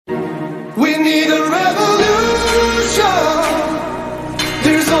We need a revolution.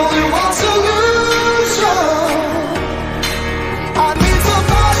 There's only one solution. I need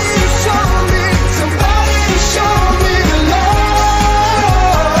somebody to show me the love.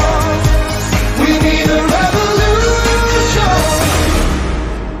 We need a revolution.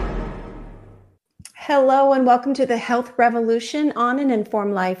 Hello and welcome to the Health Revolution on an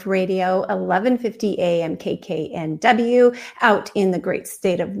Informed Life Radio, 1150 AM KKNW, out in the great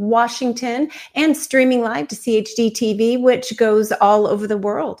state of Washington, and streaming live to CHD TV, which goes all over the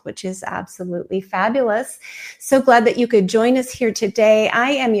world, which is absolutely fabulous. So glad that you could join us here today. I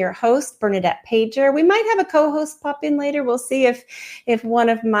am your host, Bernadette Pager. We might have a co-host pop in later. We'll see if one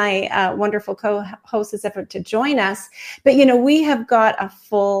of my wonderful co-hosts is ever to join us. But, you know, we have got a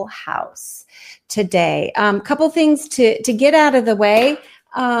full house today. Couple things to get out of the way.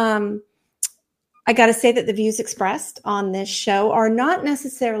 I got to say that the views expressed on this show are not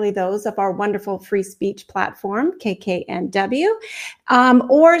necessarily those of our wonderful free speech platform, KKNW,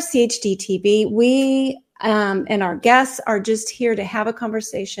 or CHD TV. We and our guests are just here to have a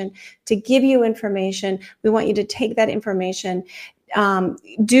conversation, to give you information. We want you to take that information,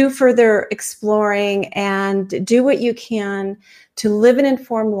 do further exploring, and do what you can to live an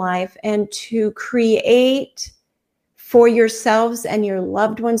informed life and to create for yourselves and your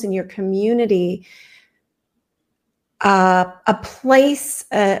loved ones and your community a place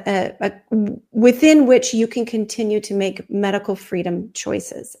within which you can continue to make medical freedom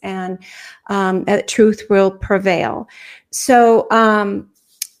choices, and truth will prevail. So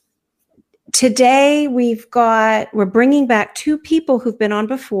today we're bringing back two people who've been on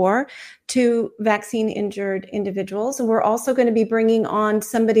before, two vaccine injured individuals. And we're also going to be bringing on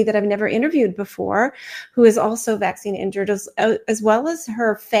somebody that I've never interviewed before, who is also vaccine injured, as well as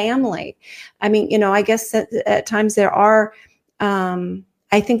her family. I mean, you know, I guess at times there are,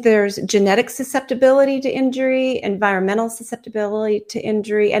 I think there's genetic susceptibility to injury, environmental susceptibility to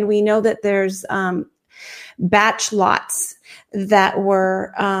injury. And we know that there's batch lots that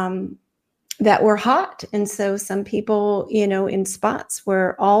were hot. And so some people, you know, in spots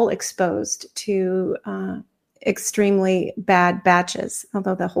were all exposed to extremely bad batches,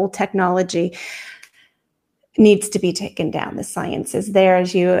 although the whole technology needs to be taken down. The science is there,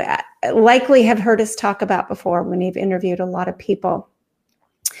 as you likely have heard us talk about before when we've interviewed a lot of people.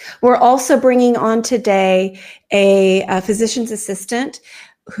 We're also bringing on today a physician's assistant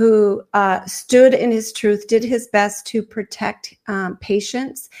who stood in his truth, did his best to protect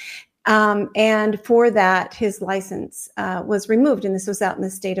patients. And for that, his license was removed, and this was out in the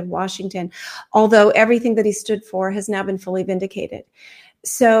state of Washington, although everything that he stood for has now been fully vindicated.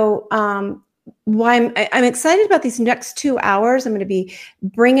 So why I'm excited about these next 2 hours. I'm going to be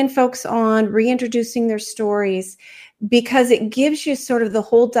bringing folks on, reintroducing their stories, because it gives you sort of the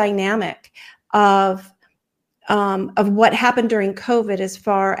whole dynamic of what happened during COVID as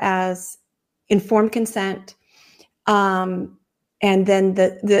far as informed consent, and then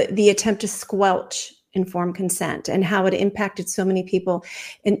the attempt to squelch informed consent and how it impacted so many people,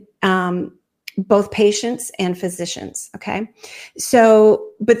 in both patients and physicians. Okay. So,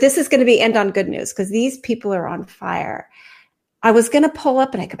 but this is going to end on good news, because these people are on fire. I was going to pull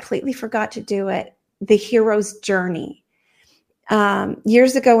up, and I completely forgot to do it, the hero's journey.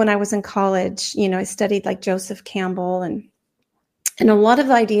 Years ago when I was in college, you know, I studied like Joseph Campbell and a lot of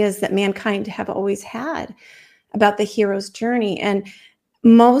ideas that mankind have always had about the hero's journey. And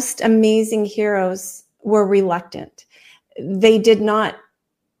most amazing heroes were reluctant. They did not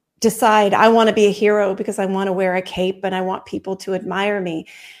decide, I want to be a hero because I want to wear a cape and I want people to admire me.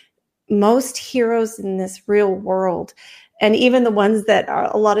 Most heroes in this real world, and even the ones that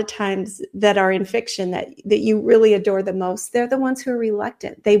are a lot of times that are in fiction that you really adore the most, they're the ones who are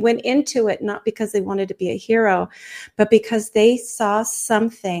reluctant. They went into it not because they wanted to be a hero, but because they saw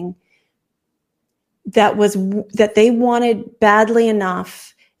something that they wanted badly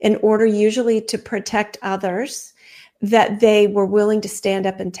enough in order usually to protect others, that they were willing to stand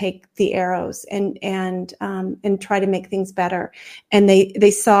up and take the arrows and try to make things better. And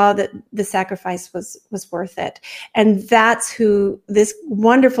they saw that the sacrifice was worth it. And that's who this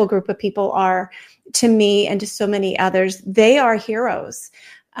wonderful group of people are to me and to so many others. They are heroes.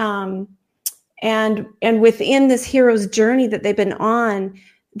 And within this hero's journey that they've been on,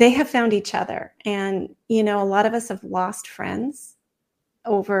 they have found each other. And, you know, a lot of us have lost friends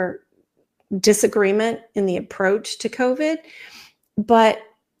over disagreement in the approach to COVID, but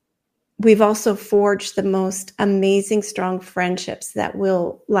we've also forged the most amazing, strong friendships that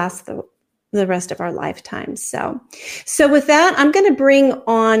will last the rest of our lifetimes. So with that, I'm going to bring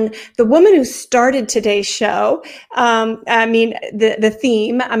on the woman who started today's show. The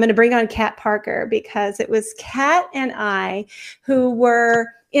theme. I'm going to bring on Kat Parker, because it was Kat and I who were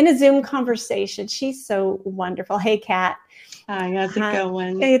in a Zoom conversation. She's so wonderful. Hey, Kat. Hi, how's it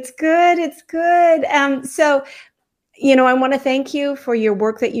going? It's good. It's good. So, I want to thank you for your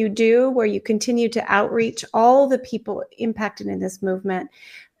work that you do, where you continue to outreach all the people impacted in this movement.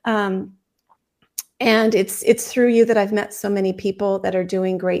 And it's through you that I've met so many people that are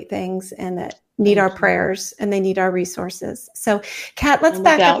doing great things and that need our prayers, and they need our resources. So, Kat, let's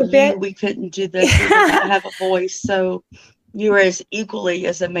back up a bit. We couldn't do this. We did not have a voice. So you are as equally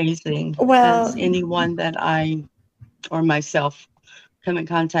as amazing as anyone that I or myself come in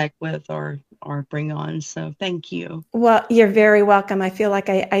contact with or bring on. So thank you. Well, you're very welcome. I feel like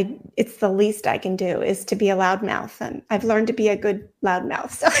it's the least I can do is to be a loudmouth, and I've learned to be a good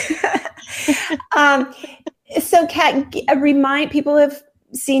loudmouth. So Kat, remind people have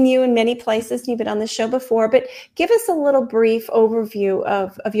seen you in many places. You've been on the show before, but give us a little brief overview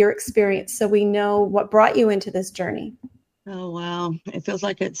of your experience so we know what brought you into this journey. Oh, wow. It feels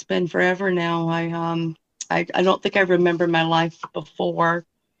like it's been forever now. I don't think I remember my life before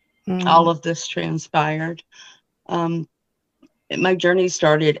all of this transpired. My journey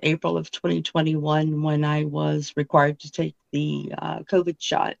started April of 2021 when I was required to take the COVID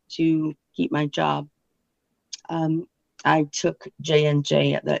shot to keep my job. I took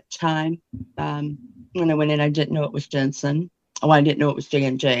J&J at that time. When I went in, I didn't know it was Jensen. Oh, I didn't know it was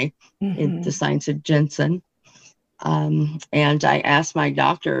J&J. The sign said Jensen. And I asked my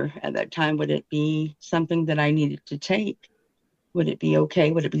doctor at that time, would it be something that I needed to take? Would it be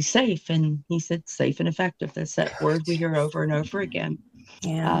okay? Would it be safe? And he said, safe and effective. That's that word we hear over and over again.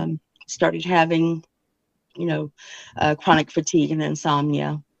 Yeah. Started having, chronic fatigue and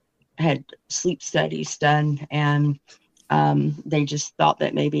insomnia. I had sleep studies done, and they just thought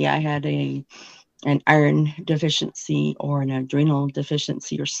that maybe I had an iron deficiency or an adrenal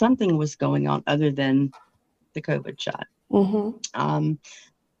deficiency or something was going on other than the COVID shot.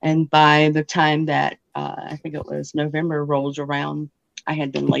 And by the time that I think it was November rolled around, I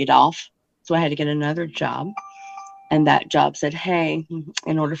had been laid off. So I had to get another job. And that job said, hey,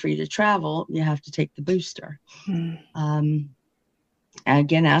 in order for you to travel, you have to take the booster. I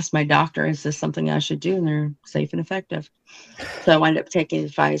again asked my doctor, is this something I should do? And they're safe and effective. So I wound up taking the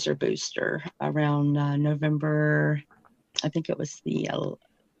Pfizer booster around November. I think it was the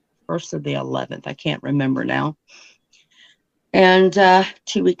 1st or the 11th. I can't remember now. And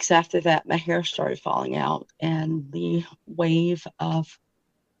 2 weeks after that, my hair started falling out, and the wave of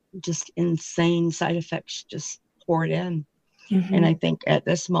just insane side effects just poured in. And I think at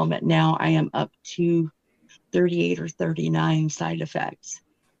this moment now, I am up to 38 or 39 side effects.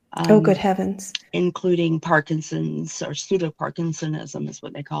 Oh, good heavens. Including Parkinson's, or pseudo-Parkinsonism is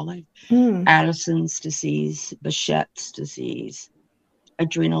what they call it. Addison's disease, Behçet's disease,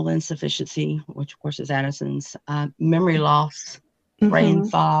 adrenal insufficiency, which of course is Addison's, memory loss, brain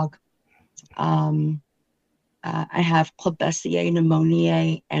fog. I have Klebsiella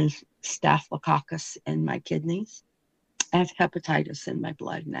pneumoniae and Staphylococcus in my kidneys. I have hepatitis in my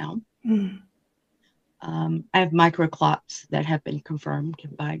blood now. I have microclots that have been confirmed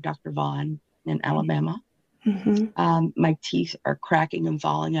by Dr. Vaughn in Alabama. My teeth are cracking and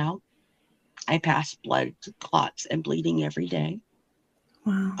falling out. I pass blood clots and bleeding every day.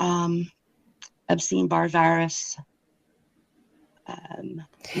 Wow. Epstein-Barr virus.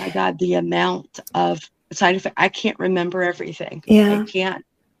 My God, the amount of side effects. I can't remember everything. Yeah. I can't.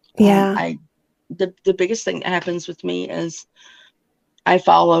 Yeah. The biggest thing that happens with me is I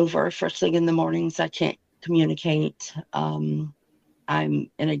fall over first thing in the mornings. I can't communicate. I'm in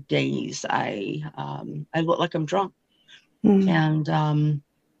a daze. I look like I'm drunk. And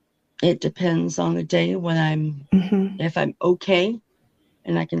it depends on the day when if I'm okay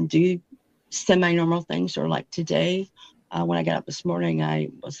and I can do semi-normal things, or like today, when I got up this morning, I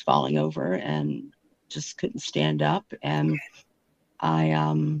was falling over and just couldn't stand up. And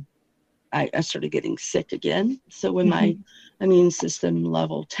I started getting sick again. So when my immune system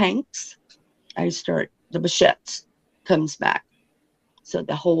level tanks, the Behçet's comes back. So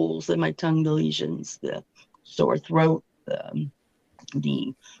the holes in my tongue, the lesions, the sore throat,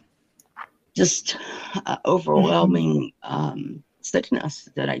 the just overwhelming sickness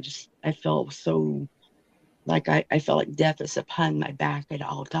that I feel so like I felt like death is upon my back at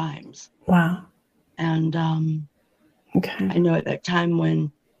all times. Wow. And I know at that time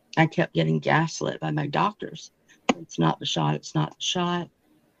when I kept getting gaslit by my doctors, it's not the shot, it's not the shot.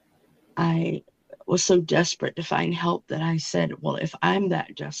 I was so desperate to find help that I said, well, if I'm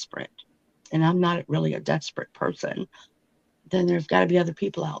that desperate, and I'm not really a desperate person, then there's got to be other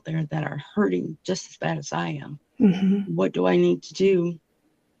people out there that are hurting just as bad as I am. Mm-hmm. What do I need to do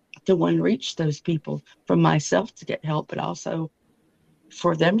to, one, reach those people, for myself to get help, but also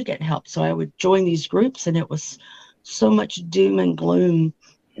for them to get help? So I would join these groups, and it was so much doom and gloom.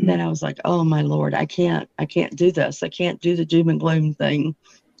 And then I was like, oh my Lord, I can't do this. I can't do the doom and gloom thing.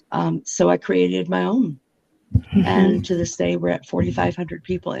 So I created my own. Mm-hmm. And to this day, we're at 4,500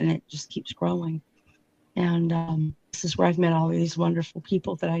 people, and it just keeps growing. And this is where I've met all these wonderful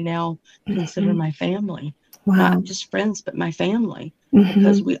people that I now consider my family. Wow. Not just friends, but my family, Mm-hmm.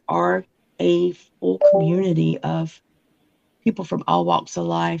 because we are a full community of people from all walks of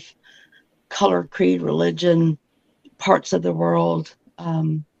life, color, creed, religion, parts of the world,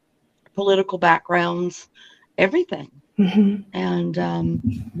 political backgrounds, everything. Mm-hmm. And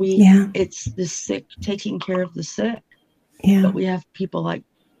it's the sick taking care of the sick. Yeah. But we have people like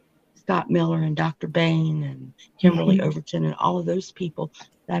Scott Miller and Dr. Bain and Kimberly Overton and all of those people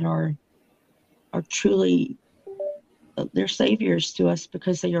that are truly, they're saviors to us,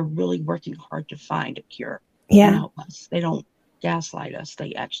 because they are really working hard to find a cure and help us. They don't gaslight us.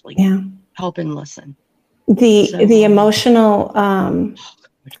 They actually help and listen. The emotional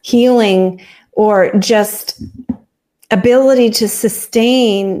healing, or just ability to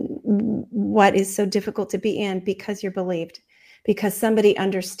sustain what is so difficult to be in, because you're believed, because somebody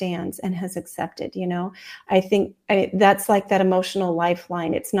understands and has accepted, I think that's like that emotional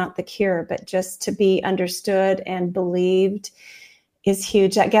lifeline. It's not the cure, but just to be understood and believed is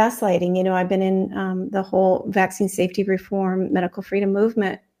huge. At gaslighting, I've been in the whole vaccine safety reform, medical freedom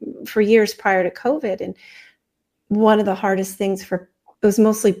movement for years prior to COVID. And one of the hardest things it was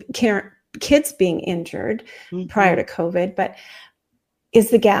mostly kids being injured prior to COVID, but is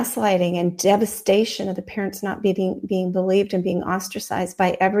the gaslighting and devastation of the parents not being believed and being ostracized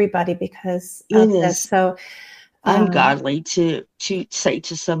by everybody because of this. So ungodly to say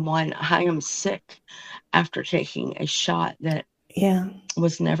to someone, I am sick, after taking a shot that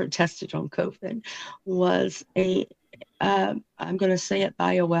was never tested on COVID, was I'm going to say it,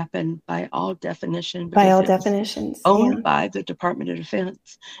 bioweapon by all definition. By all definitions. Owned by the Department of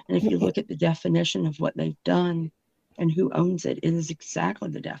Defense. And if you look at the definition of what they've done and who owns it, it is exactly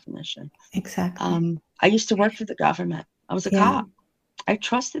the definition. Exactly. I used to work for the government. I was a cop. I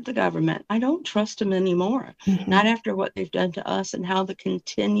trusted the government. I don't trust them anymore. Not after what they've done to us and how the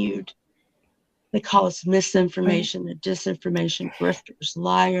continued, they call us misinformation, the disinformation, grifters,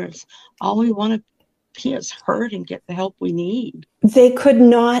 liars. All we want to be is heard and get the help we need. They could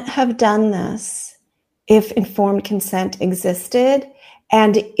not have done this if informed consent existed,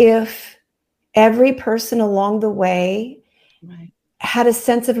 and if every person along the way had a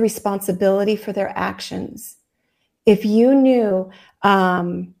sense of responsibility for their actions. If you knew,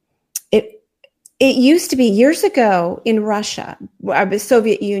 it used to be years ago in Russia, the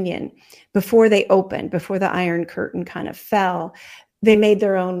Soviet Union, before they opened, before the Iron Curtain kind of fell, they made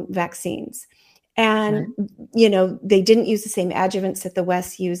their own vaccines. And, they didn't use the same adjuvants that the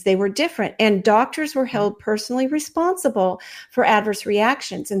West used. They were different. And doctors were held personally responsible for adverse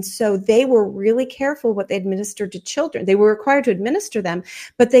reactions. And so they were really careful what they administered to children. They were required to administer them,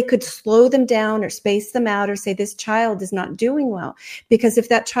 but they could slow them down or space them out or say, this child is not doing well. Because if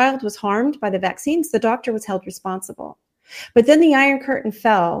that child was harmed by the vaccines, the doctor was held responsible. But then the Iron Curtain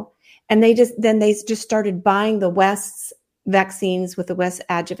fell, and they just started buying the West's vaccines with the West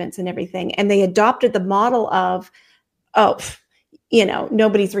adjuvants and everything. And they adopted the model of,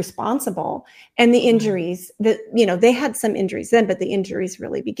 nobody's responsible. And the injuries that, they had some injuries then, but the injuries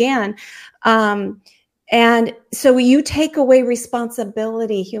really began. And so you take away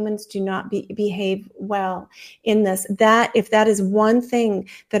responsibility. Humans do not behave well in this. That if that is one thing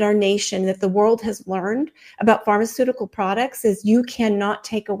that our nation, that the world has learned about pharmaceutical products, is you cannot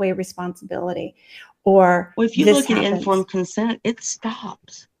take away responsibility. Or if you look at informed consent, it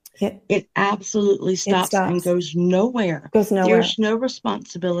stops. It absolutely stops and goes nowhere. There's no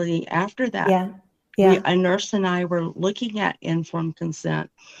responsibility after that. A nurse and I were looking at informed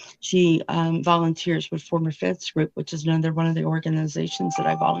consent. She volunteers with Former Feds Group, which is another one of the organizations that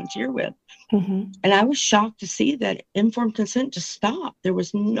I volunteer with. And I was shocked to see that informed consent just stopped. There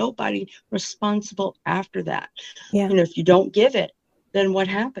was nobody responsible after that. If you don't give it, then what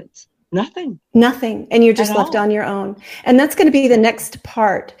happens? Nothing. And you're just left on your own. And that's going to be the next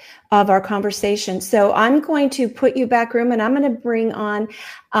part of our conversation. So I'm going to put you back room, and I'm going to bring on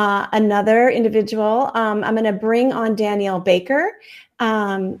another individual. I'm going to bring on Danielle Baker.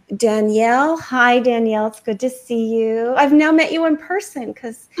 Danielle, hi, Danielle. It's good to see you. I've now met you in person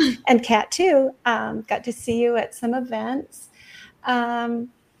and Kat too. Got to see you at some events.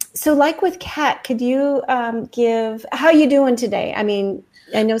 So like with Kat, could you give, how are you doing today? I mean,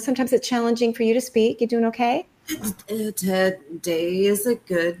 I know sometimes it's challenging for you to speak. You doing okay? Today is a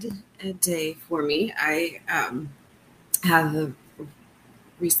good day for me. I have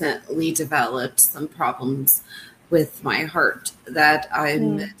recently developed some problems with my heart that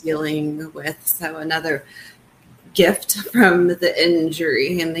I'm dealing with. So another gift from the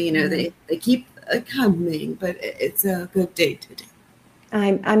injury, and they keep coming, but it's a good day today.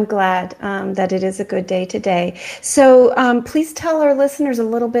 I'm glad that it is a good day today. So please tell our listeners a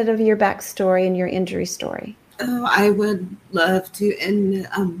little bit of your backstory and your injury story. Oh, I would love to,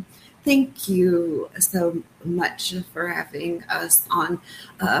 and thank you so much for having us on,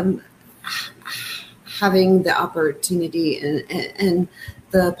 having the opportunity and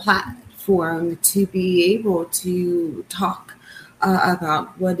the platform to be able to talk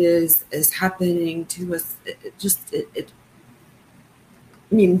about what is happening to us. It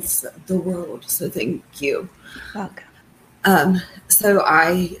means the world. So thank you. Welcome. So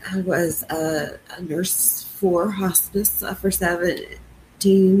I was a nurse for hospice for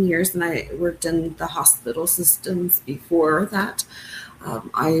 17 years, and I worked in the hospital systems before that.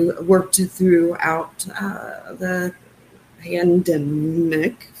 I worked throughout the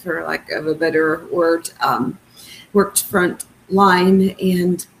pandemic, for lack of a better word, worked front line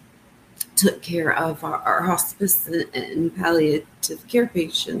and took care of our hospice and palliative care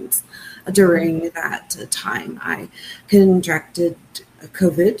patients. During that time, I contracted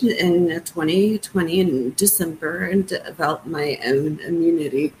COVID in 2020 in December and developed my own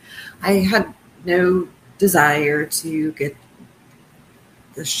immunity. I had no desire to get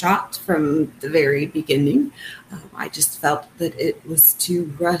the shot from the very beginning. I just felt that it was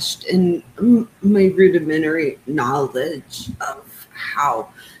too rushed, and my rudimentary knowledge of how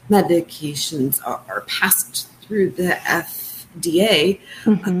medications are passed through the FDA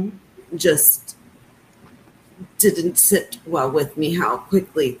just didn't sit well with me, how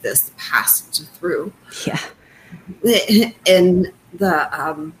quickly this passed through. Yeah. In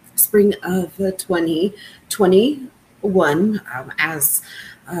the spring of 2021, as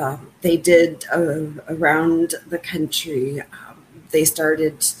they did around the country, they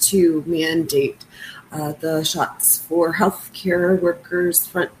started to mandate the shots for healthcare workers,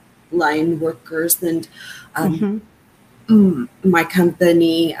 frontline workers, and my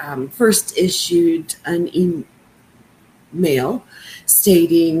company first issued an email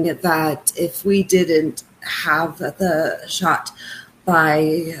stating that if we didn't have the shot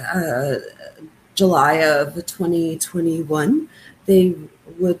by July of 2021, they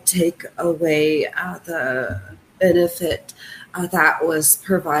would take away the benefit that was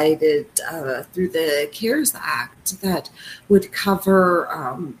provided through the CARES Act that would cover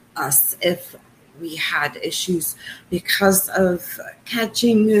us if we had issues because of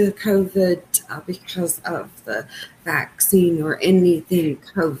catching COVID, because of the vaccine or anything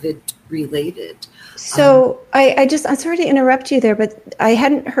COVID related. So I'm sorry to interrupt you there, but I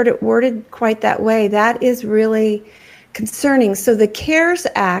hadn't heard it worded quite that way. That is really concerning. So the CARES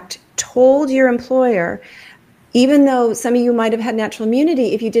Act told your employer, even though some of you might have had natural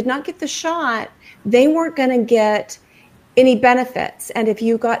immunity, if you did not get the shot, they weren't going to get any benefits. And if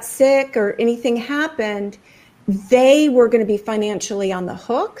you got sick or anything happened, they were going to be financially on the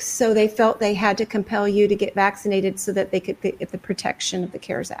hook. So they felt they had to compel you to get vaccinated so that they could get the protection of the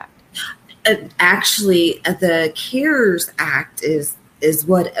CARES Act. Actually, the CARES Act is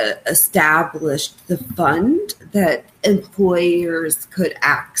what established the fund that employers could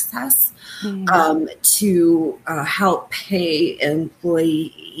access to help pay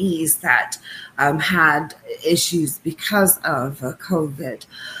employees that had issues because of COVID.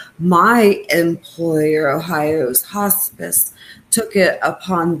 My employer, Ohio's Hospice, took it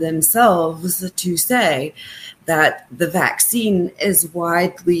upon themselves to say that the vaccine is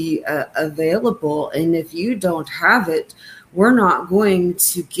widely available, and if you don't have it, we're not going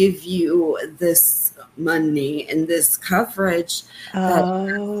to give you this money and this coverage that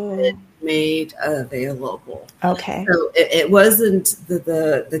has been made available. Okay. So it wasn't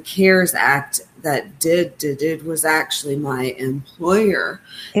the CARES Act that did it was actually my employer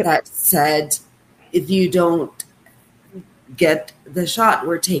that said, if you don't get the shot,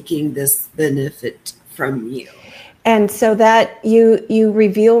 we're taking this benefit from you. And so that you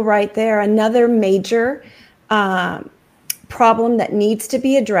reveal right there another major problem that needs to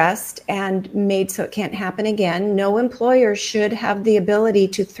be addressed and made so it can't happen again. No employer should have the ability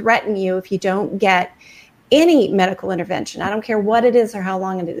to threaten you if you don't get any medical intervention. I don't care what it is or how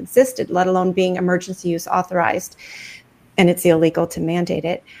long it existed, let alone being emergency use authorized, and it's illegal to mandate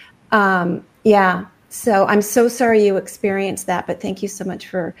it. Yeah. So I'm so sorry you experienced that, but thank you so much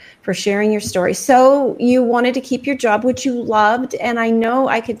for sharing your story. So you wanted to keep your job, which you loved, and I know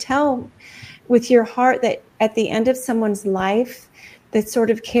I could tell with your heart that at the end of someone's life, the sort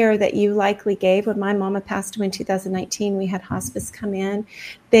of care that you likely gave. When my mama passed away in 2019, we had hospice come in.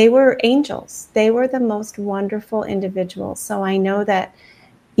 They were angels. They were the most wonderful individuals. So I know that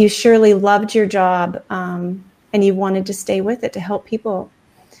you surely loved your job, and you wanted to stay with it to help people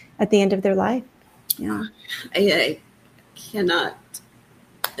at the end of their life. Yeah, I cannot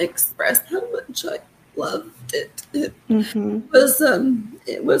express how much I loved it. It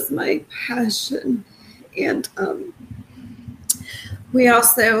was my passion, and we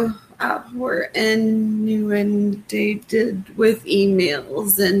also were inundated with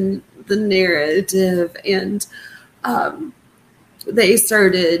emails and the narrative, and they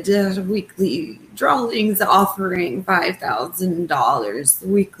started weekly drawings offering $5,000,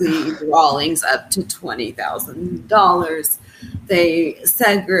 weekly drawings up to $20,000. They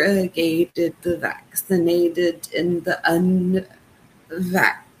segregated the vaccinated and the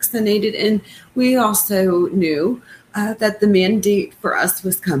unvaccinated. And we also knew that the mandate for us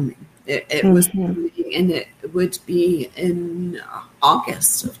was coming. It was coming, and it would be in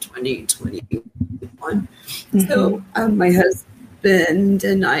August of 2021. So my husband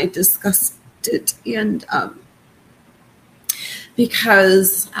and I discussed it, and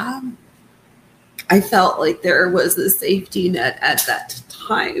because I felt like there was a safety net at that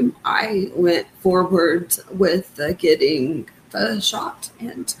time, I went forward with getting the shot,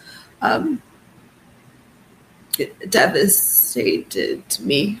 and it devastated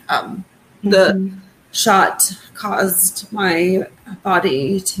me. The shot caused my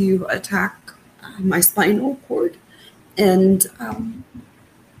body to attack my spinal cord, and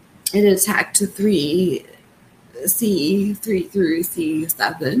it attacked 3 through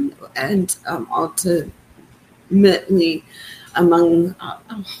C7, and ultimately, among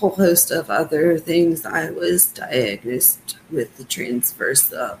a whole host of other things, I was diagnosed with the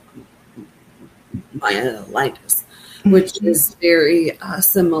transverse myelitis, which is very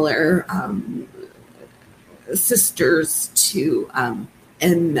similar sisters to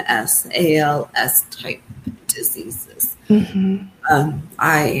MS, ALS type diseases.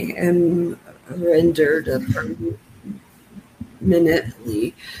 I am rendered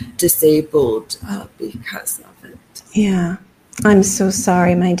permanently disabled because of it. Yeah. I'm so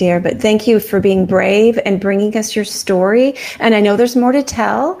sorry, my dear, but thank you for being brave and bringing us your story. And I know there's more to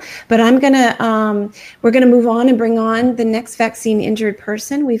tell, but we're going to move on and bring on the next vaccine injured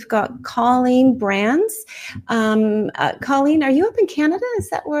person. We've got Colleen Brands. Colleen, are you up in Canada? Is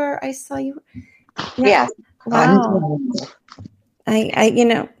that where I saw you? Yeah. Wow. I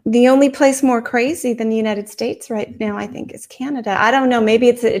the only place more crazy than the United States right now, I think, is Canada. I don't know. Maybe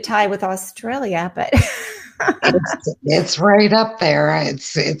it's a tie with Australia, but it's right up there.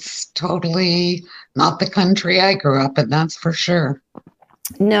 It's totally not the country I grew up in, that's for sure.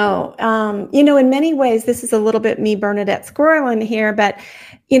 No, in many ways, this is a little bit me, Bernadette Squirrel, in here, but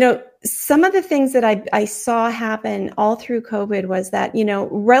some of the things that I saw happen all through COVID was that,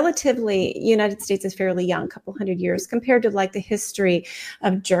 relatively, United States is fairly young, a couple hundred years compared to like the history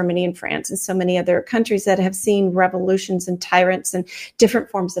of Germany and France and so many other countries that have seen revolutions and tyrants and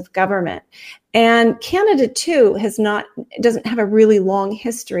different forms of government. And Canada too doesn't have a really long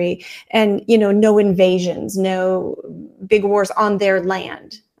history, and, no invasions, no big wars on their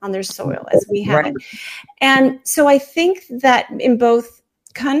land, on their soil as we have it. And so I think that in both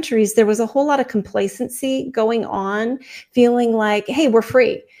countries, there was a whole lot of complacency going on, feeling like, hey, we're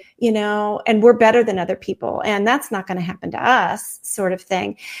free, and we're better than other people. And that's not going to happen to us, sort of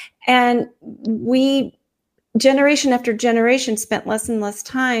thing. And we, generation after generation, spent less and less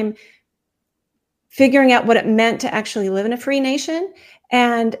time figuring out what it meant to actually live in a free nation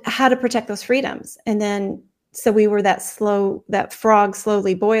and how to protect those freedoms. And then, so we were that frog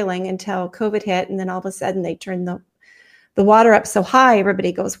slowly boiling until COVID hit. And then all of a sudden they turned the water up so high,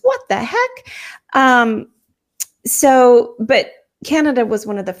 everybody goes, what the heck? But Canada was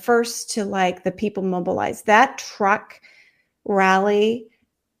one of the first to the people mobilize. That truck rally,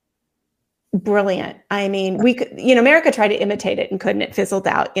 brilliant. I mean, we could, America tried to imitate it and couldn't. It fizzled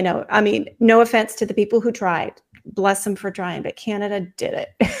out, no offense to the people who tried. Bless them for trying, but Canada did it.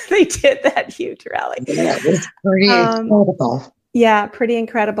 They did that huge rally. Yeah, it was pretty incredible. Yeah, pretty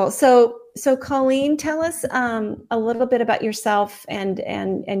incredible. So Colleen, tell us a little bit about yourself and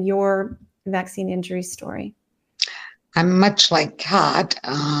your vaccine injury story. I'm much like Kat,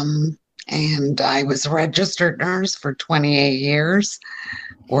 and I was a registered nurse for 28 years,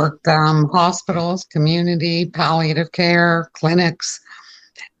 worked hospitals, community, palliative care, clinics,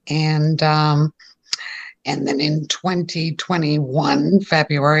 and And then in 2021,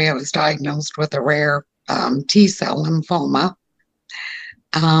 February, I was diagnosed with a rare T-cell lymphoma.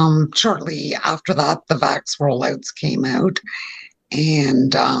 Shortly after that, the vax rollouts came out,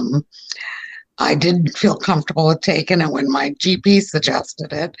 and I didn't feel comfortable with taking it. When my GP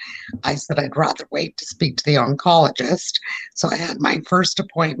suggested it, I said I'd rather wait to speak to the oncologist. So I had my first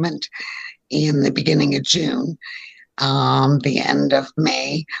appointment in the beginning of June, the end of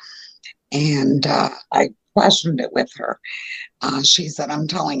May, and I questioned it with her. She said, I'm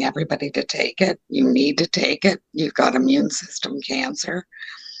telling everybody to take it. You need to take it. You've got immune system cancer.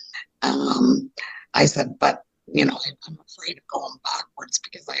 I said, but, I'm afraid of going backwards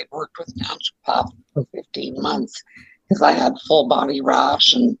because I had worked with naturopath for 15 months because I had full body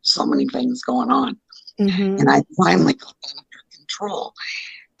rash and so many things going on. Mm-hmm. And I finally got that under control.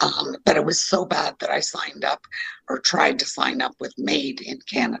 But it was so bad that I signed up or tried to sign up with MAID in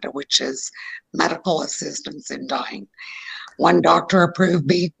Canada, which is Medical Assistance in Dying. One doctor approved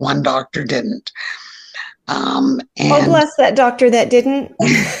me, one doctor didn't. And bless that doctor that didn't.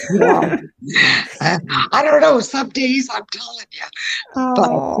 Yeah, I don't know. Some days I'm telling you, but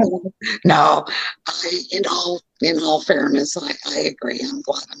no. In all fairness, I agree. I'm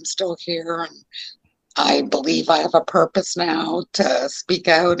glad I'm still here, and I believe I have a purpose now to speak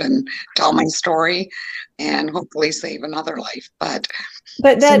out and tell my story, and hopefully save another life. But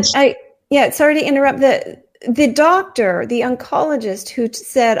sorry to interrupt. The doctor, the oncologist who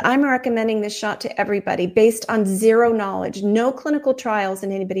said, I'm recommending this shot to everybody based on zero knowledge, no clinical trials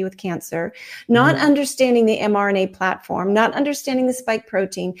in anybody with cancer, not understanding the mRNA platform, not understanding the spike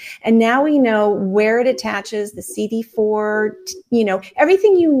protein. And now we know where it attaches, the CD4,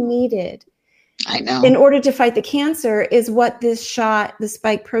 everything you needed. I know. In order to fight the cancer is what this shot, the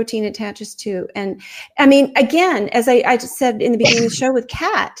spike protein, attaches to. And I mean, again, as I just said in the beginning of the show with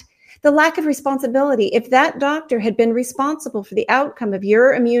Kat, the lack of responsibility. If that doctor had been responsible for the outcome of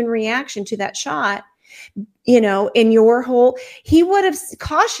your immune reaction to that shot, in your whole, he would have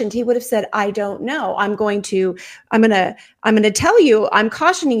cautioned, he would have said, I don't know. I'm going to tell you, I'm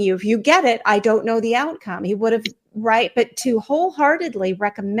cautioning you. If you get it, I don't know the outcome. He would have, right? But to wholeheartedly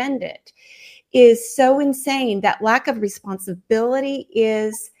recommend it is so insane. That lack of responsibility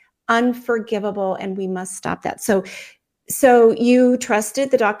is unforgivable, and we must stop that. So you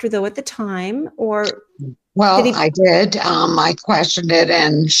trusted the doctor, though, at the time, or? Well, I did. I questioned it,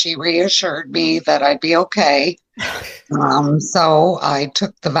 and she reassured me that I'd be okay. So I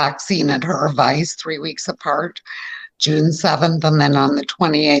took the vaccine at her advice 3 weeks apart, June 7th, and then on the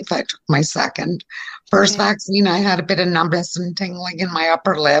 28th, I took my second. First vaccine, I had a bit of numbness and tingling in my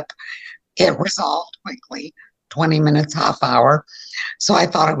upper lip. It resolved quickly, 20 minutes, half hour. So I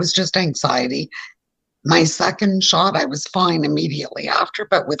thought it was just anxiety. My second shot, I was fine immediately after,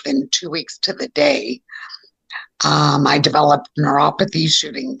 but within 2 weeks to the day, I developed neuropathy,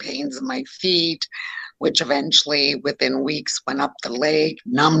 shooting pains in my feet, which eventually within weeks went up the leg,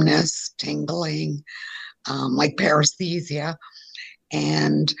 numbness, tingling, like paresthesia,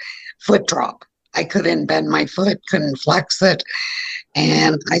 and foot drop. I couldn't bend my foot, couldn't flex it,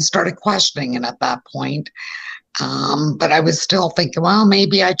 and I started questioning it at that point. But I was still thinking, well,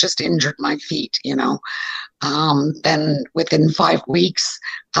 maybe I just injured my feet, Then within 5 weeks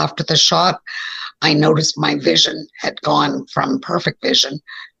after the shot, I noticed my vision had gone from perfect vision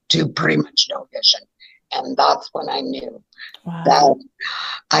to pretty much no vision. And that's when I knew that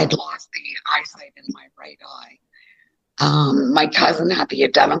I'd lost the eyesight in my right eye. My cousin had the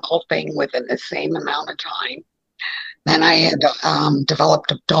identical thing within the same amount of time. Then I had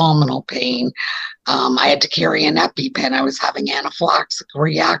developed abdominal pain. I had to carry an EpiPen. I was having anaphylactic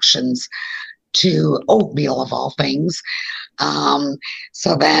reactions to oatmeal, of all things.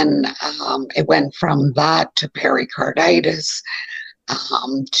 So then it went from that to pericarditis,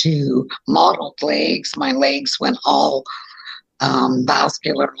 to mottled legs. My legs went all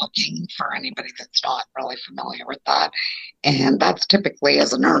vascular looking, for anybody that's not really familiar with that. And that's typically,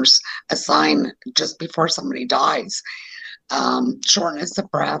 as a nurse, a sign just before somebody dies. Shortness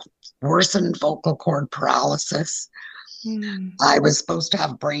of breath, worsened vocal cord paralysis. I was supposed to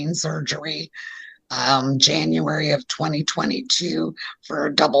have brain surgery January of 2022 for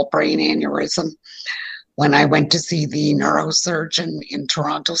a double brain aneurysm. When I went to see the neurosurgeon in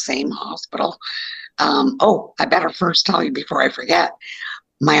Toronto, same hospital. I better first tell you before I forget,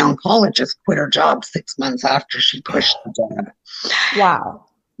 my oncologist quit her job 6 months after she pushed the job. Wow.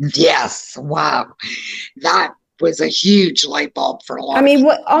 Yes, wow. That was a huge light bulb for a lot I of mean,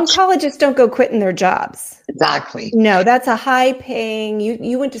 people. oncologists don't go quitting their jobs. Exactly. No, that's a high paying.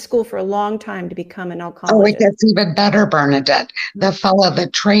 You went to school for a long time to become an oncologist. Oh, it gets even better, Bernadette. The fella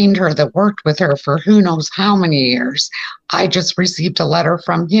that trained her, that worked with her for who knows how many years, I just received a letter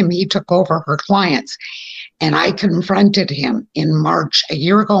from him. He took over her clients. And I confronted him in March, a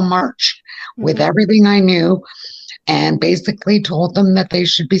year ago, March, with everything I knew, and basically told them that they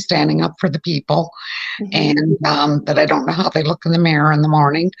should be standing up for the people, and that I don't know how they look in the mirror in the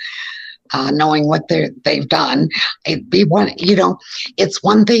morning, knowing what they've done. It'd be one, it's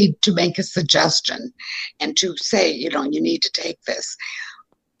one thing to make a suggestion and to say, you need to take this,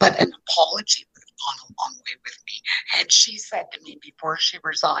 but an apology would have gone a long way with me. And she said to me before she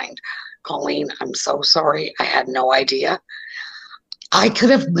resigned, Colleen, I'm so sorry. I had no idea. I could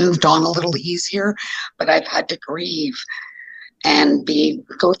have moved on a little easier, but I've had to grieve and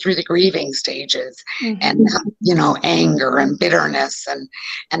go through the grieving stages and, anger and bitterness.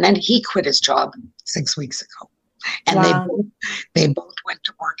 And then he quit his job 6 weeks ago. And they both went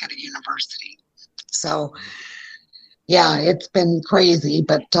to work at a university. So, yeah, it's been crazy.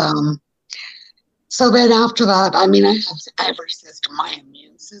 But so then after that, I mean, I have every system. My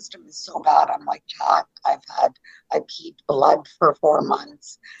immune system is so bad. I'm like, God, I peed blood for 4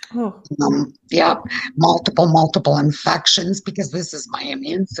 months. Multiple infections, because this is my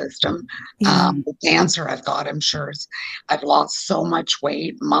immune system. The cancer I've got, I'm sure, I've lost so much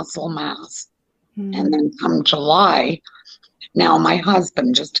weight, muscle mass. And then come July, now my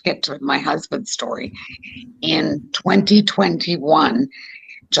husband, just to get to my husband's story, in 2021,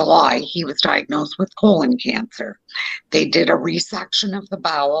 July, he was diagnosed with colon cancer. They did a resection of the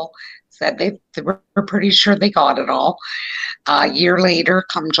bowel, said they were pretty sure they got it all. A year later,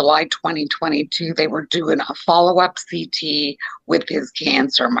 come July 2022, they were doing a follow-up CT with his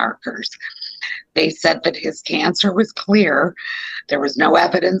cancer markers. They said that his cancer was clear. There was no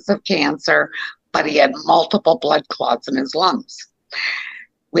evidence of cancer, but he had multiple blood clots in his lungs.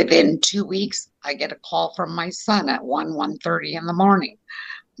 Within 2 weeks, I get a call from my son at 1:30 in the morning.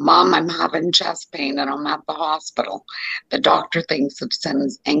 Mom, I'm having chest pain and I'm at the hospital. The doctor thinks it's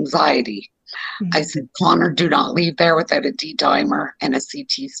anxiety. I said, Connor, do not leave there without a D-dimer and a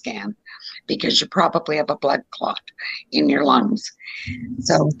CT scan, because you probably have a blood clot in your lungs.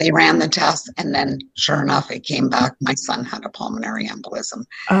 So they ran the test, and then sure enough, it came back. My son had a pulmonary embolism.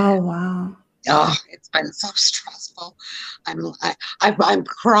 Oh, wow. Oh, it's been so stressful. I've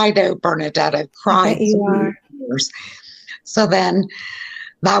cried out, Bernadette. I've cried. You are. Years. So then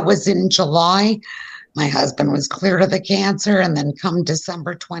that was in July. My husband was cleared of the cancer, and then come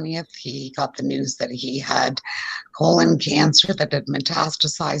December 20th, he got the news that he had colon cancer that had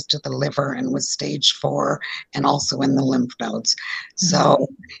metastasized to the liver and was stage 4 and also in the lymph nodes. So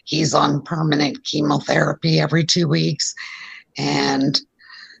he's on permanent chemotherapy every 2 weeks, and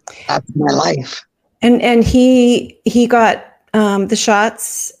that's my life. And he got the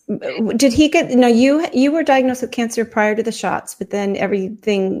shots. Did he get? No, you were diagnosed with cancer prior to the shots, but then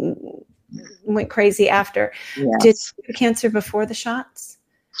everything went crazy after. Yes. Did he have cancer before the shots?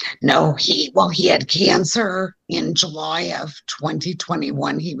 No, he had cancer in July of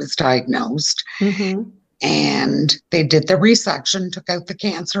 2021. He was diagnosed, and they did the resection, took out the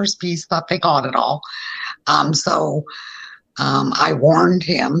cancerous piece, thought they got it all. I warned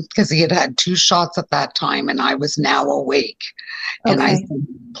him, because he had had 2 shots at that time, and I was now awake. And I said,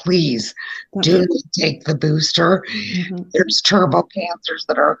 please do not take the booster. There's turbo cancers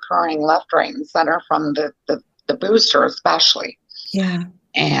that are occurring left, right, and center from the booster especially. Yeah.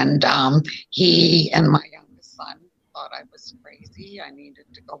 And he and my youngest son thought I was crazy. I needed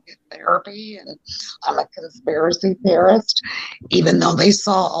to go get therapy, and I'm a conspiracy theorist, even though they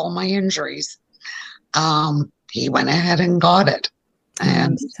saw all my injuries. He went ahead and got it.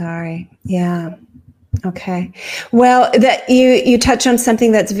 And I'm sorry. Yeah. Okay. Well, that you touch on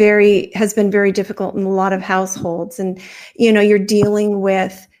something that's has been very difficult in a lot of households, and you're dealing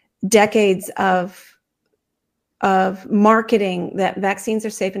with decades of marketing that vaccines are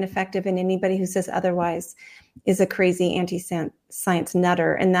safe and effective, and anybody who says otherwise is a crazy anti-science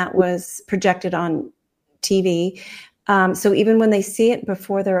nutter, and that was projected on TV. So even when they see it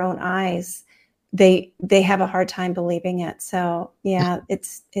before their own eyes, they have a hard time believing it. So yeah,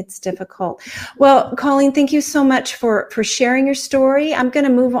 it's difficult. Well, Colleen, thank you so much for sharing your story. I'm going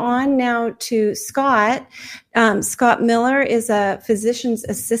to move on now to Scott. Scott Miller is a physician's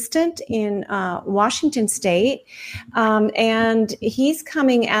assistant in Washington State. And he's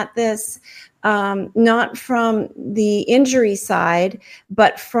coming at this not from the injury side,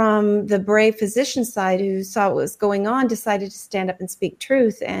 but from the brave physician side who saw what was going on, decided to stand up and speak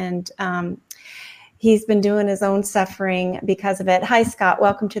truth. And he's been doing his own suffering because of it. Hi, Scott.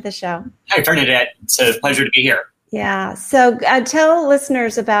 Welcome to the show. Hi, Bernadette. It's a pleasure to be here. Yeah. So tell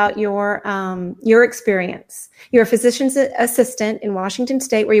listeners about your experience. You're a physician's assistant in Washington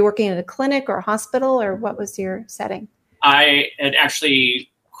State. Were you working at a clinic or a hospital, or what was your setting? I had actually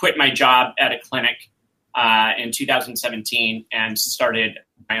quit my job at a clinic in 2017 and started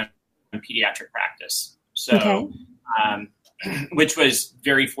my own pediatric practice. So, okay. Which was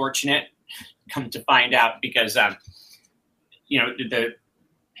very fortunate, come to find out, because,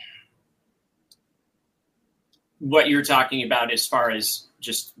 what you're talking about as far as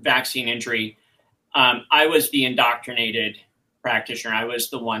just vaccine injury, I was the indoctrinated practitioner. I was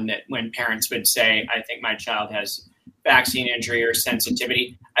the one that when parents would say, I think my child has vaccine injury or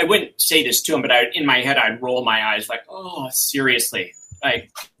sensitivity, I wouldn't say this to them, but in my head, I'd roll my eyes like, oh, seriously,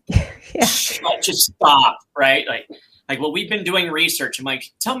 like, just stop, right? Like, well, we've been doing research. I'm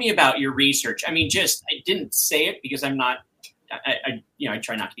like, tell me about your research. I mean, I didn't say it because I'm not, I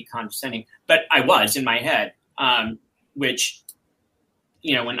try not to be condescending, but I was in my head. Which,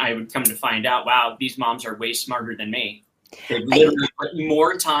 when I would come to find out, wow, these moms are way smarter than me. They literally put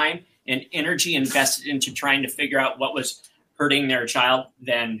more time and energy invested into trying to figure out what was hurting their child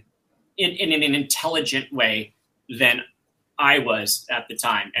than in an intelligent way than I was at the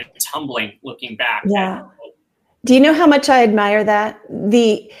time. And it's humbling looking back. Yeah. Do you know how much I admire that?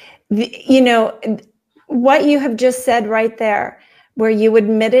 What you have just said right there, where you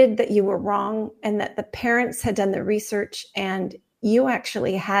admitted that you were wrong and that the parents had done the research and you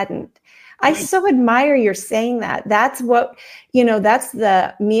actually hadn't. I so admire your saying that. That's what, that's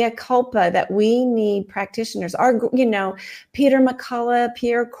the mea culpa that we need practitioners. Peter McCullough,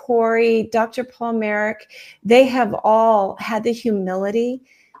 Pierre Corey, Dr. Paul Merrick, they have all had the humility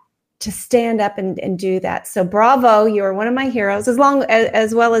to stand up and do that. So bravo, you are one of my heroes, as well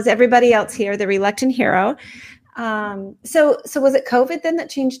as everybody else here, the reluctant hero. So was it COVID then that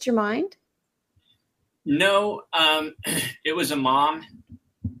changed your mind? No, it was a mom.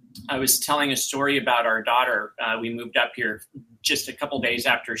 I was telling a story about our daughter. We moved up here just a couple days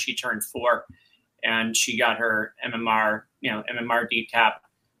after she turned 4, and she got her MMR, MMR DTaP,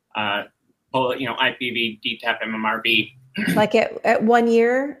 IPV DTaP MMRV. Like at 1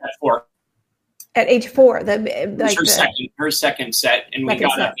 year? At 4. At age 4. Her second set, and we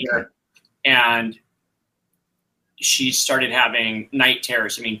got up here, and she started having night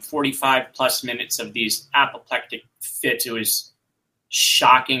terrors. 45 plus minutes of these apoplectic fits. It was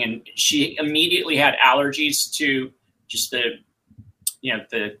shocking. And she immediately had allergies to just the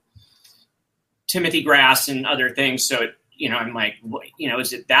Timothy grass and other things. So, I'm like,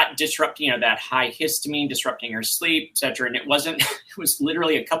 is it that disrupting, that high histamine disrupting her sleep, et cetera? And it wasn't. It was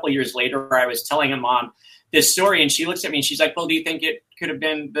literally a couple of years later where I was telling a mom this story, and she looks at me and she's like, well, do you think it could have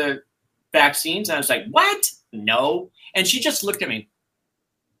been the vaccines? And I was like, what? No. And she just looked at me.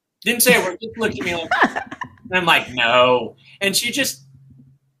 Didn't say a word, just looked at me like, and I'm like, no. And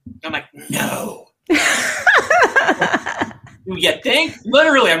I'm like, no. Do you think?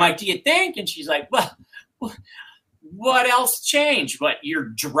 Literally, I'm like, do you think? And she's like, well, what else changed? What, your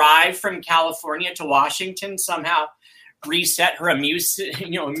drive from California to Washington somehow reset her immune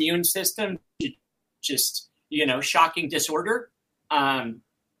system? Just, shocking disorder.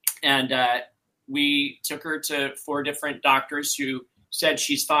 We took her to 4 different doctors who said,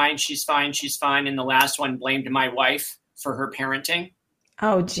 she's fine. And the last one blamed my wife for her parenting.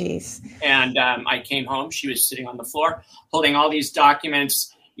 Oh, geez. And I came home. She was sitting on the floor holding all these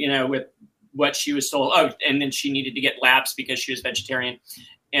documents, with what she was told. Oh, and then she needed to get labs because she was vegetarian.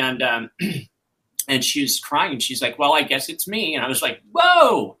 And she was crying. And she's like, well, I guess it's me. And I was like,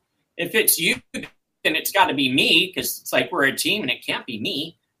 whoa, if it's you, then it's got to be me, because it's like we're a team and it can't be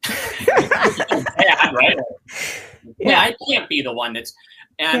me. Bad, right? Yeah, I can't be the one that's.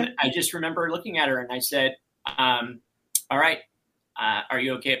 And I just remember looking at her and I said, all right, are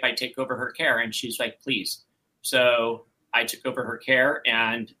you okay if I take over her care? And she's like, please. So I took over her care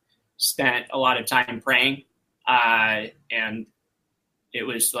and spent a lot of time praying. And it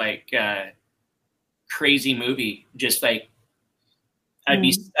was like a crazy movie. Just like I'd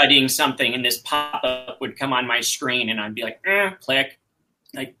be studying something and this pop-up would come on my screen and I'd be like, click.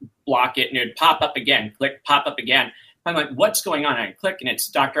 I block it and it would pop up again, click, pop up again. I'm like, what's going on? I click and it's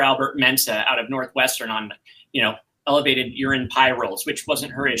Dr. Albert Mensa out of Northwestern on, elevated urine pyrroles, which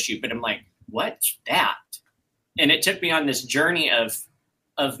wasn't her issue. But I'm like, what's that? And it took me on this journey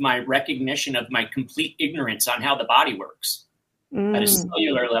of my recognition of my complete ignorance on how the body works at a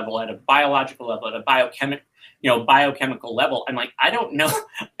cellular level, at a biological level, at a biochemical level. I'm like, I don't know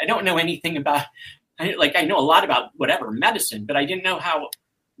anything about. I know a lot about whatever medicine, but I didn't know how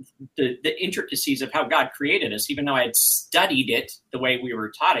the intricacies of how God created us, even though I had studied it the way we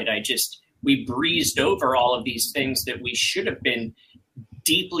were taught it. We breezed over all of these things that we should have been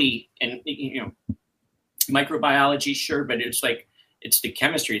deeply, and microbiology, sure, but it's the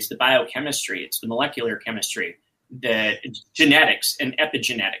chemistry, it's the biochemistry, it's the molecular chemistry, the genetics and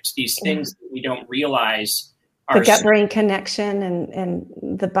epigenetics, these things that we don't realize. The gut-brain connection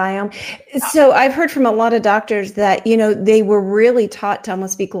and the biome. So I've heard from a lot of doctors that, they were really taught to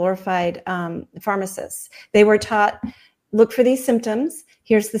almost be glorified pharmacists. They were taught, look for these symptoms.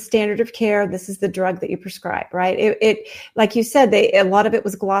 Here's the standard of care. This is the drug that you prescribe, right? It like you said, a lot of it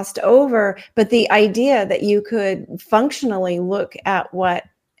was glossed over, but the idea that you could functionally look at what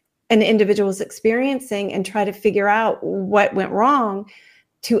an individual is experiencing and try to figure out what went wrong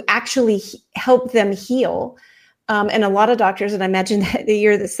to actually help them heal. And a lot of doctors, and I imagine that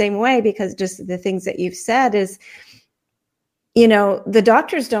you're the same way, because just the things that you've said is, the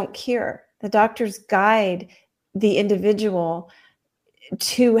doctors don't cure. The doctors guide the individual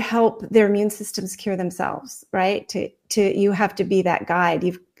to help their immune systems cure themselves, right? You have to be that guide.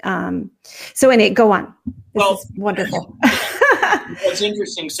 Go on. This is wonderful. It's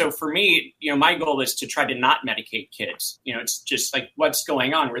interesting. So for me, my goal is to try to not medicate kids. It's just like what's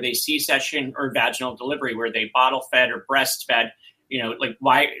going on. Were they C-section or vaginal delivery? Were they bottle fed or breastfed?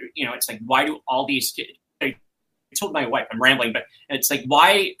 Why? It's like, why do all these kids? I told my wife, I'm rambling, but it's like,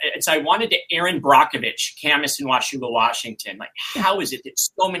 why? I wanted to Aaron Brockovich, Camas in Washougal, Washington. Like, how is it that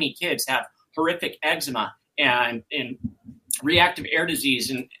so many kids have horrific eczema and reactive air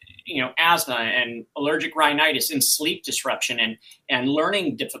disease and asthma and allergic rhinitis and sleep disruption and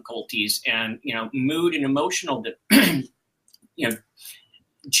learning difficulties and mood and emotional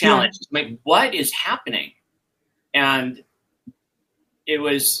challenges? Yeah. Like, what is happening? And it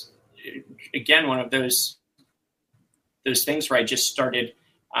was again one of those things where I just started.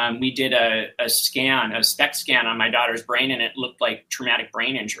 We did a SPECT scan on my daughter's brain, and it looked like traumatic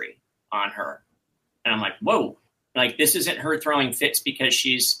brain injury on her. And I'm like, whoa, like this isn't her throwing fits because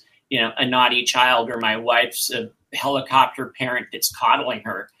she's a naughty child, or my wife's a helicopter parent that's coddling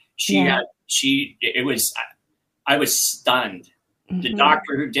her. I was stunned. Mm-hmm. The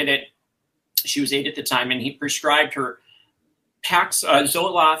doctor who did it, she was 8 at the time, and he prescribed her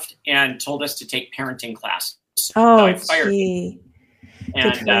Zoloft and told us to take parenting classes. Oh, so I fired gee.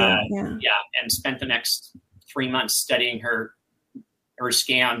 and and spent the next 3 months studying her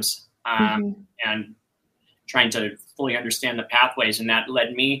scans and trying to fully understand the pathways. And that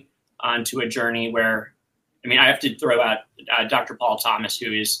led me onto a journey where, I have to throw out Dr. Paul Thomas,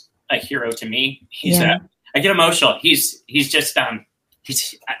 who is a hero to me. I get emotional. He's just, I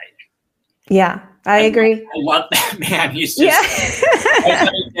agree. I love that man. He's just, I was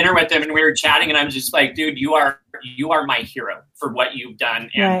having dinner with him and we were chatting, and I was just like, dude, you are my hero for what you've done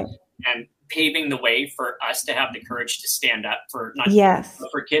and paving the way for us to have the courage to stand up for not just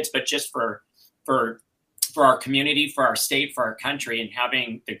for kids, but just for our community, for our state, for our country, and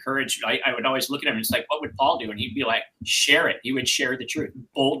having the courage. I would always look at him and it's like, what would Paul do? And he'd be like, share it. He would share the truth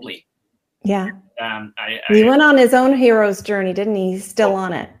boldly. Yeah. He went on his own hero's journey, didn't he? He's still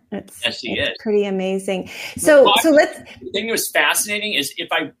on it. Yes, he is. Pretty amazing. So let's. The thing that was fascinating is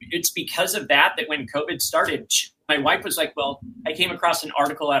it's because of that when COVID started, my wife was like, well, I came across an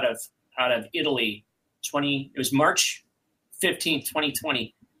article out of Italy, it was March 15th,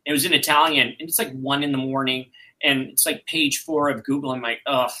 2020. It was in Italian, and it's like 1 a.m, and it's like page 4 of Google. I'm like,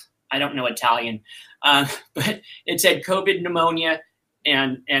 oh, I don't know Italian, but it said COVID pneumonia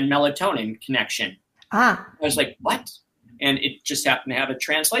and melatonin connection. I was like, what? And it just happened to have a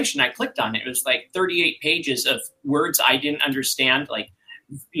translation. I clicked on it. It was like 38 pages of words I didn't understand, like,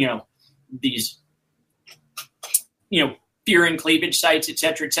 these, fear and cleavage sites, et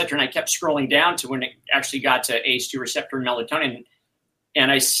cetera, et cetera. And I kept scrolling down to when it actually got to ACE2 receptor and melatonin.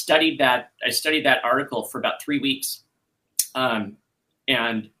 And I studied that article for about 3 weeks. And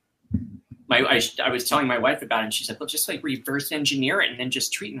I was telling my wife about it, and she said, well, just like reverse engineer it and then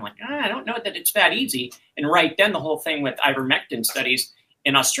just treat. And I'm like, I don't know that it's that easy. And right then the whole thing with ivermectin studies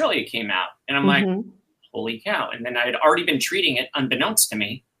in Australia came out. And I'm like, holy cow. And then I had already been treating it unbeknownst to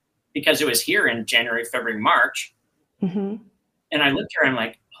me because it was here in January, February, March. And I looked here, I'm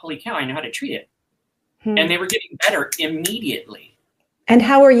like, holy cow, I know how to treat it. And they were getting better immediately. And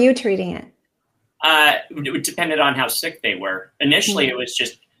how were you treating it? It depended on how sick they were. Initially, it was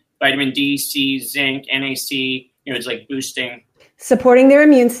just vitamin D, C, zinc, NAC. It was like supporting their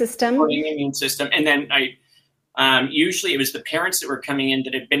immune system. And then usually it was the parents that were coming in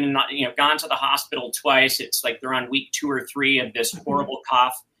that had been, gone to the hospital twice. It's like they're on week 2 or 3 of this horrible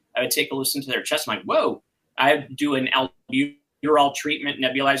cough. I would take a listen to their chest. I'm like, whoa! I do an albumin albuterol treatment,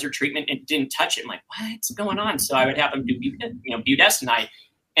 nebulizer treatment, and didn't touch it. I'm like, what's going on? So I would have them do budesonide.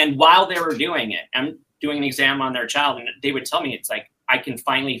 And while they were doing it, I'm doing an exam on their child, and they would tell me, it's like, I can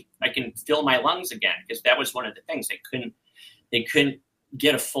fill my lungs again, because that was one of the things. They couldn't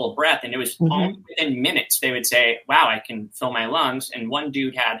get a full breath. And it was only within minutes they would say, wow, I can fill my lungs. And one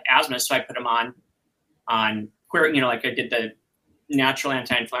dude had asthma, so I put him on like I did the natural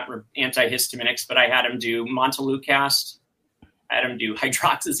anti-inflammatory antihistaminics, but I had him do montelukast, I had him do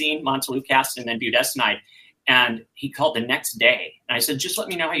hydroxyzine, montelukast, and then budesonide. And he called the next day, and I said, just let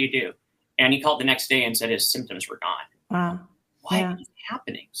me know how you do. And he called the next day and said his symptoms were gone. Wow. What is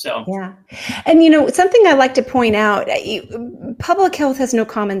happening? So yeah. And something I like to point out, public health has no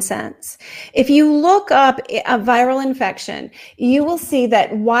common sense. If you look up a viral infection, you will see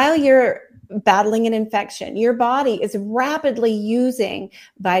that while you're battling an infection, your body is rapidly using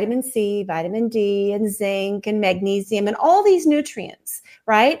vitamin C, vitamin D, and zinc, and magnesium, and all these nutrients,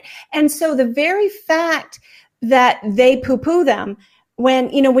 right? And so the very fact that they poo-poo them,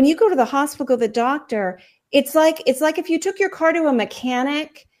 when you go to the hospital, go to the doctor, it's like if you took your car to a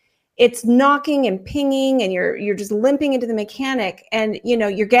mechanic, it's knocking and pinging, and you're just limping into the mechanic, and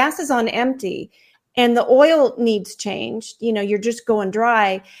your gas is on empty, and the oil needs changed. You're just going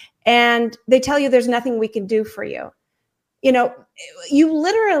dry, and they tell you there's nothing we can do for you. You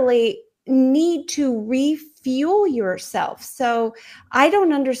literally need to refuel yourself. So I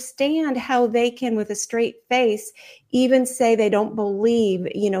don't understand how they can, with a straight face, even say they don't believe,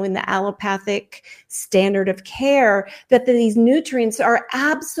 in the allopathic standard of care, that these nutrients are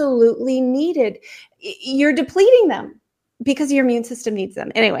absolutely needed. You're depleting them because your immune system needs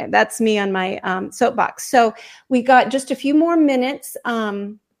them. Anyway, that's me on my soapbox. So we got just a few more minutes.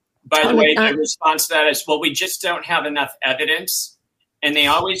 By the way, the response to that is, well, we just don't have enough evidence. And they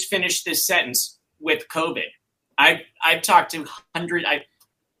always finish this sentence with COVID. I've talked to hundreds.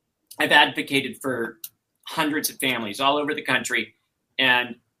 I've advocated for hundreds of families all over the country,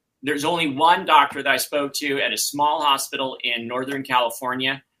 and there's only one doctor that I spoke to at a small hospital in Northern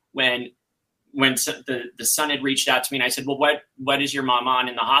California when the son had reached out to me, and I said, well, what is your mom on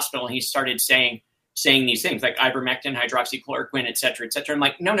in the hospital? And he started saying these things like ivermectin, hydroxychloroquine, et cetera, et cetera. I'm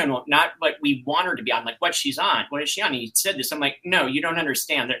like, no, not what we want her to be on, like what she's on. What is she on? He said this. I'm like, no, you don't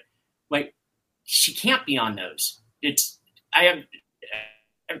understand that. Like, she can't be on those. I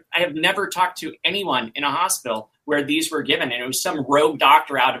have never talked to anyone in a hospital where these were given. And it was some rogue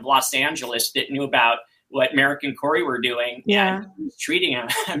doctor out of Los Angeles that knew about what Merrick and Corey were doing. Yeah. And he was treating him.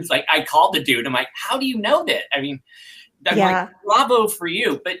 I was like, I called the dude. I'm like, how do you know that? I mean, I'm like, bravo for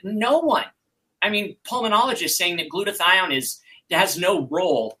you. But no one. I mean, pulmonologists saying that glutathione has no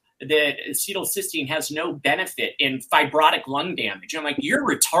role, that acetylcysteine has no benefit in fibrotic lung damage. I'm like, you're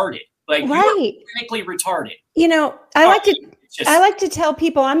retarded. Like, right. You're clinically retarded. I like to tell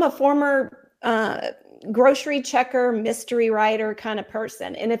people I'm a former grocery checker, mystery writer kind of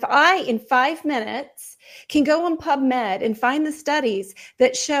person. And if I, in 5 minutes, can go on PubMed and find the studies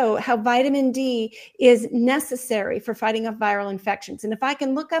that show how vitamin D is necessary for fighting off viral infections, and if I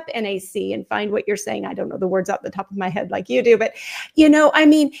can look up NAC and find what you're saying, I don't know the words off the top of my head like you do, but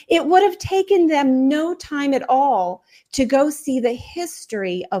it would have taken them no time at all to go see the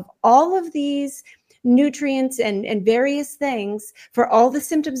history of all of these nutrients and various things for all the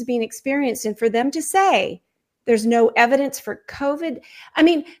symptoms being experienced, and for them to say there's no evidence for COVID. I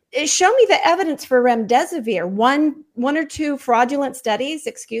mean, show me the evidence for remdesivir. One or two fraudulent studies,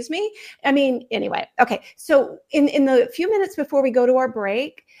 excuse me. I mean, anyway, okay. So in the few minutes before we go to our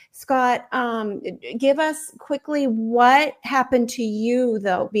break, Scott, give us quickly what happened to you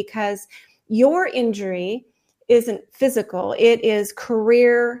though, because your injury isn't physical, it is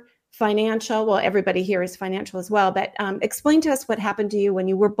career, financial. Well, everybody here is financial as well, but explain to us what happened to you when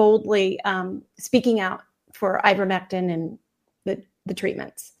you were boldly speaking out for ivermectin and the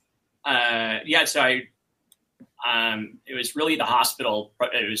treatments. So it was really the hospital.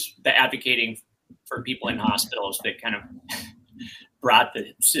 It was the advocating for people in hospitals that kind of brought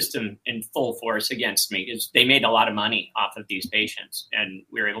the system in full force against me, because they made a lot of money off of these patients, and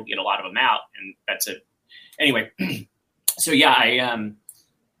we were able to get a lot of them out, and that's it. Anyway, so yeah,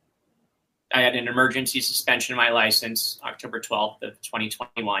 I had an emergency suspension of my license, October 12th of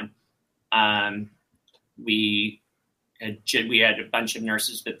 2021. We had a bunch of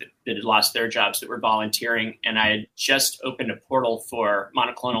nurses that had lost their jobs that were volunteering, and I had just opened a portal for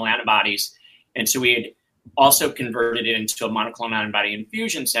monoclonal antibodies. And so we had also converted it into a monoclonal antibody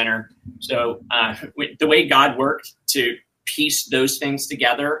infusion center. So the way God worked to piece those things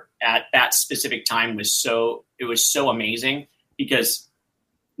together at that specific time was so amazing, because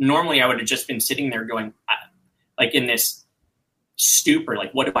normally I would have just been sitting there going, like in this stupor.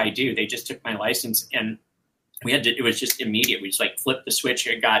 Like, what do I do? They just took my license, and it was just immediate. We just like flipped the switch.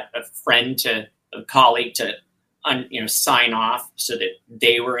 I got a colleague to sign off so that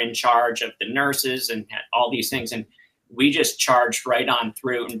they were in charge of the nurses and all these things. And we just charged right on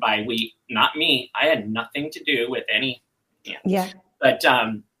through. And not me, I had nothing to do with any. Yeah. But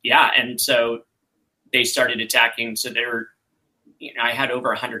and so they started attacking. So they were, I had over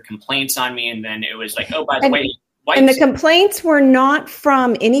 100 complaints on me, and then it was like, oh, by the way. And the complaints were not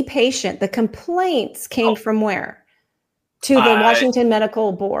from any patient. The complaints came from where? To the Washington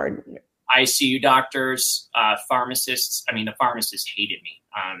Medical Board. ICU doctors, pharmacists. I mean, the pharmacists hated me.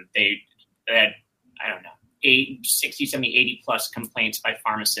 They had, I don't know, 60, 70, 80 plus complaints by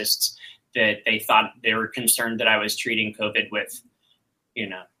pharmacists that they thought they were concerned that I was treating COVID with,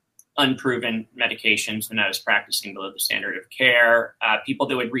 unproven medications when I was practicing below the standard of care. People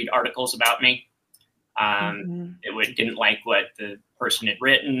that would read articles about me. Didn't like what the person had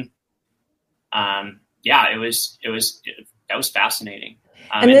written. That was fascinating.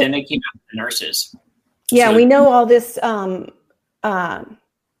 And then they came out with the nurses. Yeah, so, we know all this.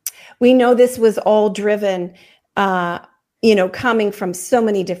 We know this was all driven, coming from so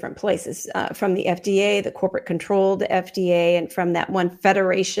many different places, from the FDA, the corporate controlled FDA, and from that one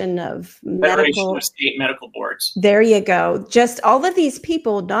Federation of State Medical Boards. There you go. Just all of these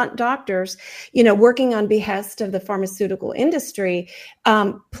people, not doctors, working on behest of the pharmaceutical industry,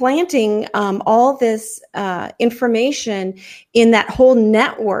 planting all this information in that whole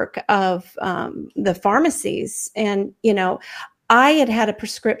network of the pharmacies. And, I had a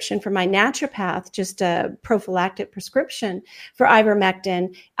prescription for my naturopath, just a prophylactic prescription for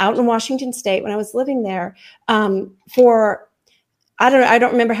ivermectin out in Washington State when I was living there for, I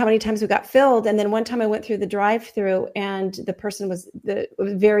don't remember how many times we got filled. And then one time I went through the drive-through and the person was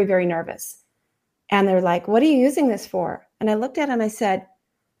very, very nervous. And they're like, what are you using this for? And I looked at him, I said,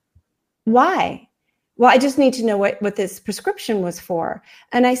 why? Well, I just need to know what this prescription was for.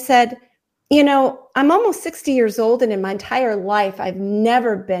 And I said, I'm almost 60 years old, and in my entire life, I've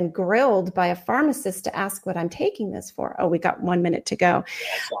never been grilled by a pharmacist to ask what I'm taking this for. Oh, we got 1 minute to go.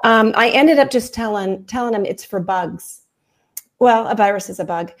 I ended up just telling them it's for bugs. Well, a virus is a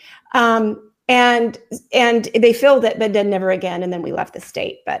bug. And they filled it, but then never again. And then we left the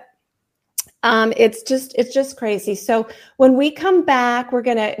state. But it's just crazy. So when we come back, we're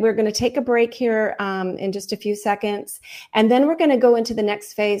gonna take a break here in just a few seconds, and then we're gonna go into the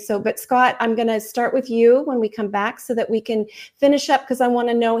next phase. So, but Scott, I'm gonna start with you when we come back so that we can finish up, because I want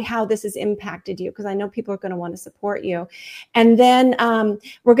to know how this has impacted you, because I know people are going to want to support you. And then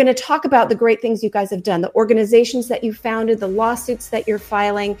we're going to talk about the great things you guys have done, the organizations that you founded, the lawsuits that you're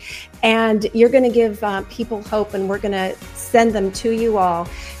filing, and you're going to give people hope, and we're going to send them to you all.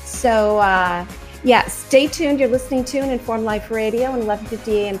 So, stay tuned. You're listening to an Informed Life Radio on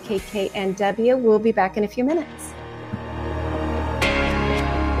 1150 AM KKNW. We'll be back in a few minutes.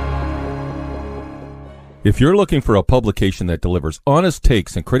 If you're looking for a publication that delivers honest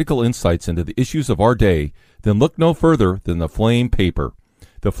takes and critical insights into the issues of our day, then look no further than The Flame Paper.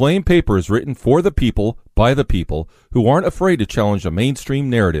 The Flame Paper is written for the people, by the people, who aren't afraid to challenge a mainstream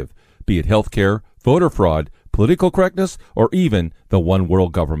narrative, be it healthcare, voter fraud, political correctness, or even the one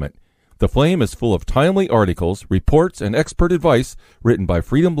world government. The Flame is full of timely articles, reports, and expert advice written by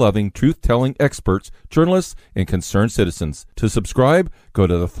freedom-loving, truth-telling experts, journalists, and concerned citizens. To subscribe, go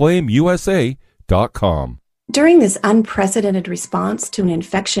to theflameusa.com. During this unprecedented response to an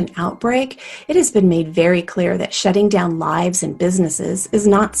infection outbreak, it has been made very clear that shutting down lives and businesses is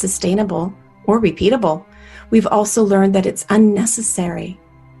not sustainable or repeatable. We've also learned that it's unnecessary.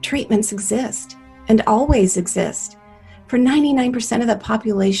 Treatments exist and always exist. For 99% of the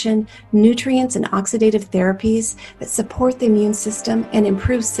population, nutrients and oxidative therapies that support the immune system and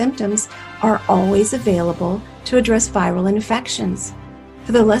improve symptoms are always available to address viral infections.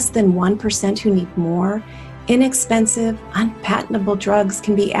 For the less than 1% who need more, inexpensive, unpatentable drugs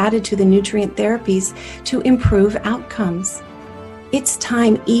can be added to the nutrient therapies to improve outcomes. It's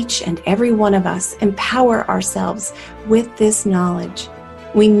time each and every one of us empower ourselves with this knowledge.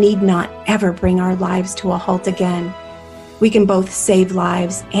 We need not ever bring our lives to a halt again. We can both save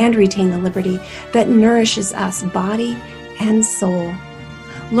lives and retain the liberty that nourishes us body and soul.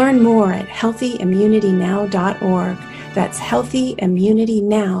 Learn more at healthyimmunitynow.org. That's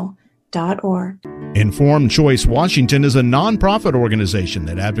healthyimmunitynow.org. Informed Choice Washington is a nonprofit organization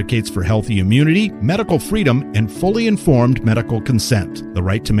that advocates for healthy immunity, medical freedom, and fully informed medical consent. The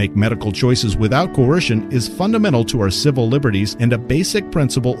right to make medical choices without coercion is fundamental to our civil liberties and a basic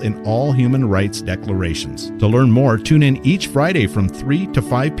principle in all human rights declarations. To learn more, tune in each Friday from 3 to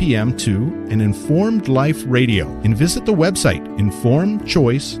 5 p.m. to An Informed Life Radio and visit the website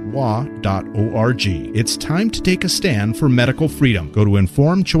informedchoicewa.org. It's time to take a stand for medical freedom. Go to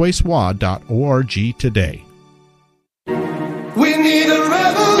informedchoicewa.org today. We need a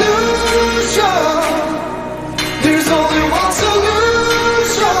revolution. There's only one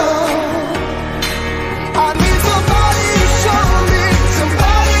solution. I need somebody to show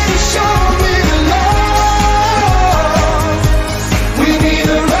me the love. We need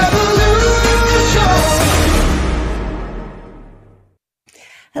a revolution.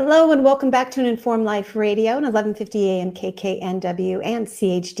 Hello and welcome back to An Informed Life Radio on 1150 AM KKNW and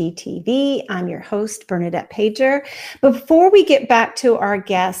CHD TV. I'm your host, Bernadette Pager. Before we get back to our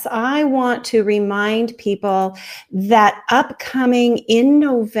guests, I want to remind people that upcoming in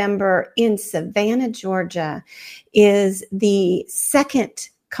November in Savannah, Georgia, is the second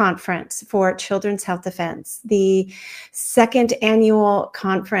conference for Children's Health Defense, the second annual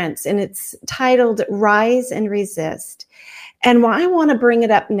conference, and it's titled Rise and Resist. And why I want to bring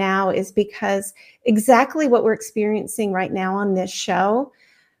it up now is because exactly what we're experiencing right now on this show,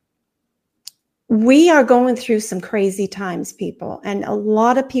 we are going through some crazy times, people, and a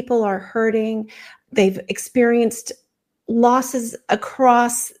lot of people are hurting. They've experienced losses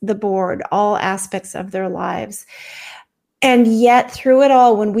across the board, all aspects of their lives. And yet through it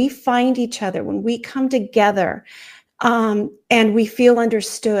all, when we find each other, when we come together, and we feel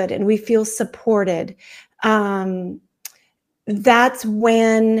understood and we feel supported, that's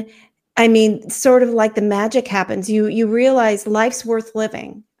when, I mean, sort of like the magic happens. You realize life's worth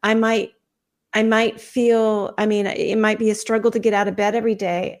living. I might feel, I mean, it might be a struggle to get out of bed every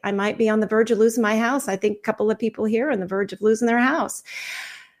day. I might be on the verge of losing my house. I think a couple of people here are on the verge of losing their house.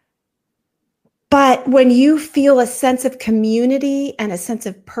 But when you feel a sense of community and a sense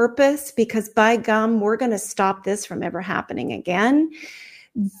of purpose, because by gum, we're going to stop this from ever happening again,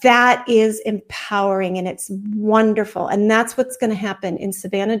 that is empowering and it's wonderful. And that's what's going to happen in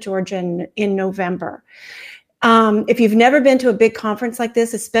Savannah, Georgia in November. If you've never been to a big conference like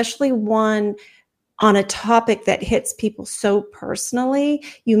this, especially one on a topic that hits people so personally,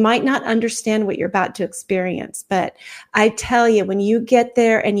 you might not understand what you're about to experience. But I tell you, when you get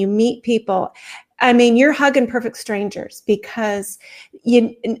there and you meet people, I mean, you're hugging perfect strangers because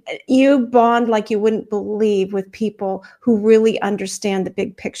you bond like you wouldn't believe with people who really understand the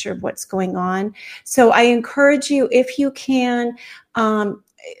big picture of what's going on. So I encourage you, if you can,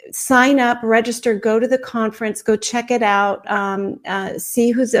 sign up, register, go to the conference, go check it out, see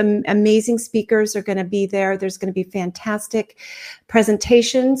who's amazing speakers are going to be there. There's going to be fantastic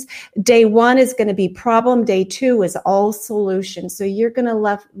presentations. Day one is going to be problem. Day two is all solutions. So you're going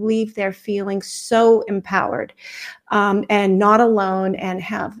to leave there feeling so empowered and not alone and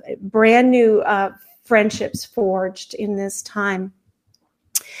have brand new friendships forged in this time.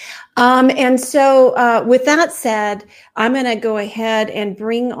 And so with that said, I'm going to go ahead and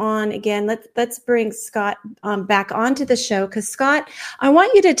bring on again, let's bring Scott back onto the show, because Scott, I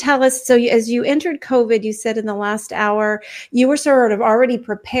want you to tell us, so as you entered COVID, you said in the last hour, you were sort of already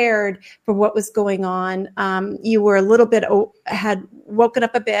prepared for what was going on. You were a little bit, had woken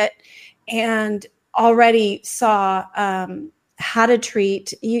up a bit and already saw how to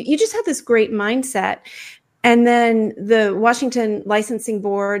treat. You just had this great mindset. And then the Washington Licensing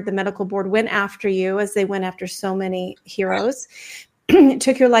Board, the medical board, went after you, as they went after so many heroes,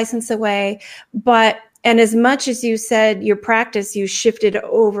 took your license away. And as much as you said your practice, you shifted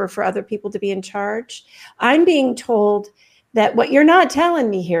over for other people to be in charge. I'm being told that what you're not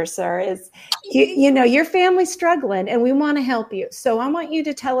telling me here, sir, is, you know, your family's struggling and we want to help you. So I want you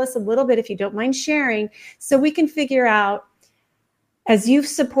to tell us a little bit, if you don't mind sharing, so we can figure out, as you've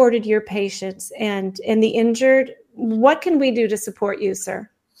supported your patients and the injured, what can we do to support you, sir?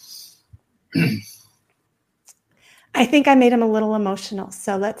 I think I made him a little emotional,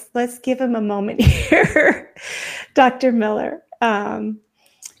 so let's give him a moment here, Dr. Miller.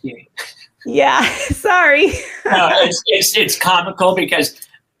 Yeah, sorry. No, it's comical because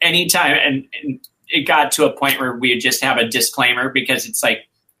anytime, and it got to a point where we would just have a disclaimer, because it's like,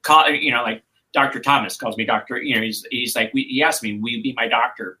 you know, like, Dr. Thomas calls me doctor. You know, he's like, he asked me, will you be my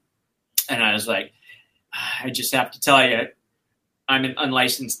doctor? And I was like, I just have to tell you, I'm an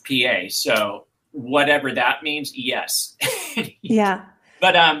unlicensed PA. So whatever that means, yes. Yeah.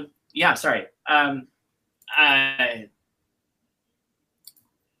 But, yeah, sorry.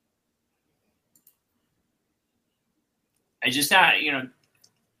 I just,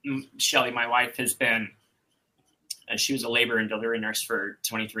 Shelly, my wife, has been, she was a labor and delivery nurse for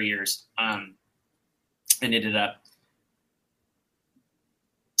 23 years, and ended up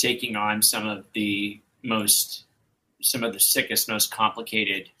taking on some of the sickest, most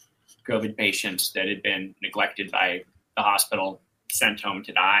complicated COVID patients that had been neglected by the hospital, sent home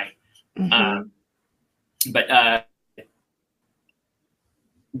to die. Mm-hmm. But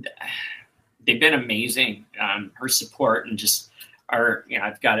they've been amazing. Her support and just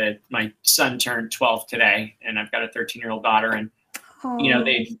I've got my son turned 12 today, and I've got a 13-year-old daughter, and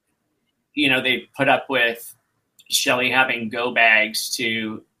they've put up with Shelly having go bags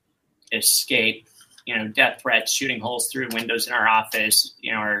to escape, death threats, shooting holes through windows in our office,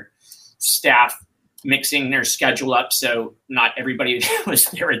 our staff mixing their schedule up so not everybody was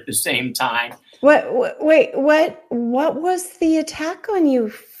there at the same time. What was the attack on you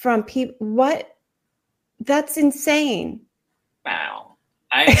from people? What? That's insane. Wow.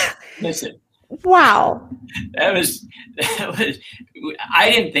 Listen. Wow. That was,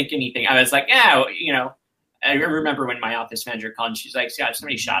 I didn't think anything. I was like, I remember when my office manager called and she's like, "Scott,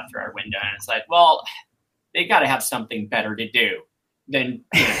 somebody shot through our window." And it's like, well, they got to have something better to do than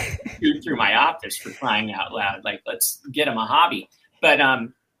shoot through my office, for crying out loud. Like, let's get them a hobby. But,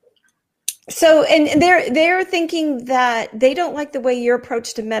 so, and they're thinking that they don't like the way your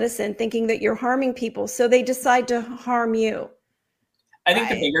approach to medicine, thinking that you're harming people. So they decide to harm you. I think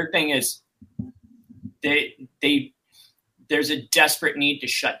the bigger thing is there's a desperate need to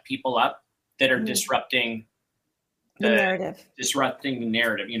shut people up that are disrupting the narrative. Disrupting the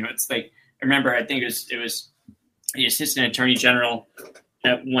narrative. It's like, I remember, I think it was the assistant attorney general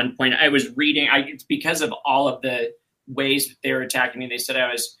at one point. I was reading, it's because of all of the ways that they were attacking me. They said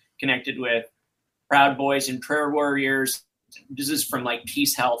I was connected with Proud Boys and Prayer Warriors. This is from like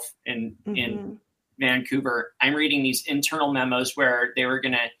Peace Health in Vancouver. I'm reading these internal memos where they were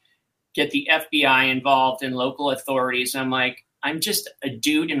going to get the FBI involved and local authorities. I'm like, I'm just a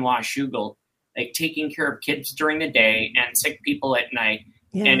dude in Washougal, like taking care of kids during the day and sick people at night.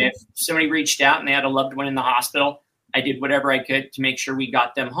 Yeah. And if somebody reached out and they had a loved one in the hospital, I did whatever I could to make sure we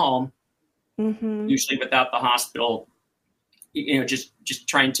got them home, usually without the hospital, just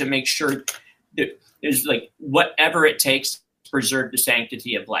trying to make sure that there's like whatever it takes to preserve the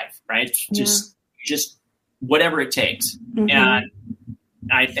sanctity of life, right? Just whatever it takes. And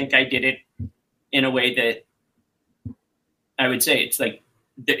I think I did it in a way that I would say it's like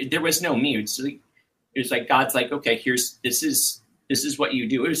there was no me. It was like God's like, okay, this is what you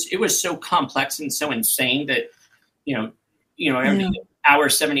do. It was so complex and so insane that every hour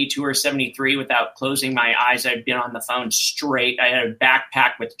 72 or 73 without closing my eyes, I'd been on the phone straight. I had a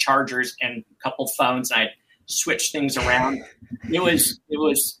backpack with chargers and a couple phones, and I'd switch things around.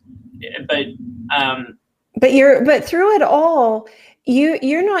 But through it all,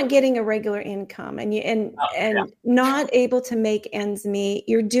 you're not getting a regular income, and not able to make ends meet.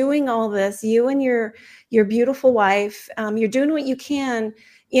 You're doing all this, you and your beautiful wife. You're doing what you can,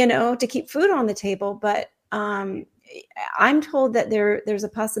 to keep food on the table. But I'm told that there's a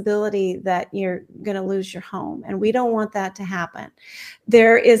possibility that you're going to lose your home, and we don't want that to happen.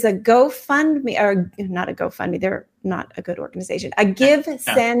 There is a GoFundMe, or not a GoFundMe. They're not a good organization. A Give,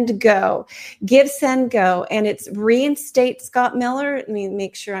 Send, Go, and it's Reinstate Scott Miller. Let me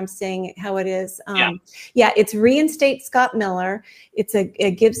make sure I'm saying it how it is. It's Reinstate Scott Miller. It's a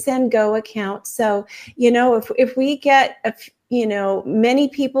Give, Send, Go account. So if we get many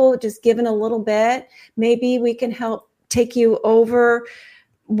people just giving a little bit, maybe we can help take you over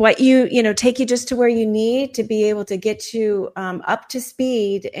what take you just to where you need to be able to get you up to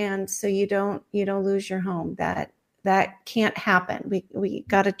speed. And so you don't lose your home. That can't happen. We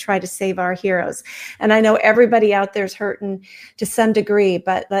got to try to save our heroes. And I know everybody out there's hurting to some degree,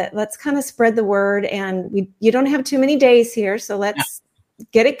 but let's kind of spread the word. And you don't have too many days here. So let's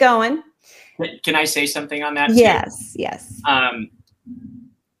get it going. Can I say something on that? Yes.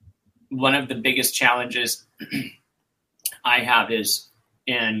 One of the biggest challenges I have is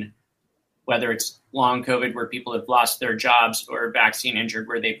in whether it's long COVID where people have lost their jobs or vaccine injured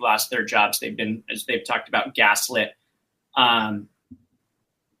where they've lost their jobs. They've been, as they've talked about, gaslit. I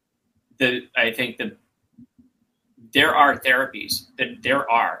think that there are therapies that there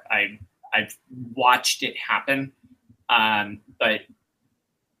are. I've watched it happen, but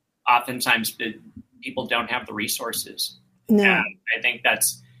oftentimes people don't have the resources. No, and I think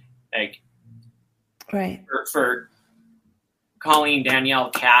that's like right for Colleen, Danielle,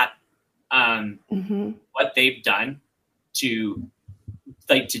 Kat, what they've done to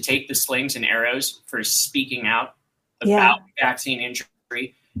take the slings and arrows for speaking out about vaccine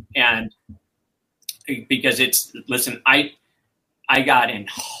injury. And because listen, I got in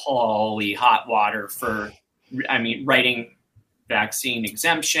holy hot water for, writing vaccine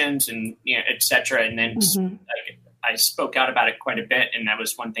exemptions and, et cetera. And then I spoke out about it quite a bit. And that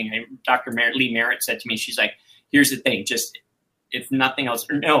was one thing Dr. Lee Merritt said to me. She's like, here's the thing, just if nothing else,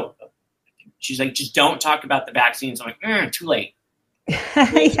 or no, she's like, just don't talk about the vaccines. I'm like, too late.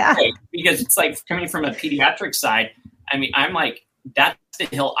 Yeah. Because it's like coming from a pediatric side. I'm like, that's the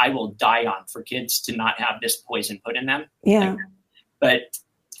hill I will die on for kids to not have this poison put in them. Yeah. But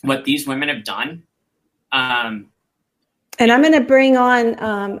what these women have done, and I'm going to bring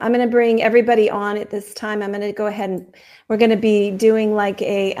everybody on at this time. I'm going to go ahead and we're going to be doing like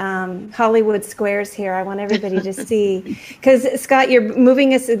a Hollywood Squares here. I want everybody to see, because Scott, you're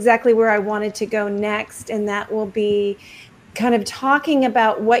moving us exactly where I wanted to go next. And that will be kind of talking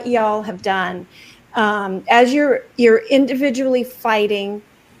about what y'all have done as you're individually fighting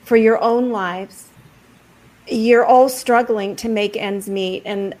for your own lives. You're all struggling to make ends meet,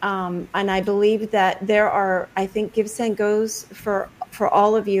 and I believe that there are. I think Give Send Goes for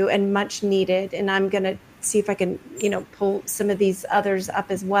all of you, and much needed. And I'm going to see if I can, pull some of these others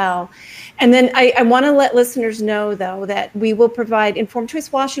up as well. And then I want to let listeners know, though, that we will provide Informed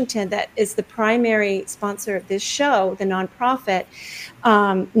Choice Washington, that is the primary sponsor of this show, the nonprofit.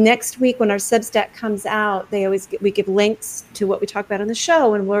 Next week, when our Substack comes out, we give links to what we talk about on the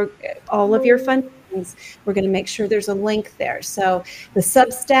show, and all of your fund. We're going to make sure there's a link there. So the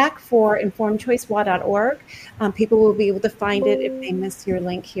Substack for informedchoicewa.org, people will be able to find it if they miss your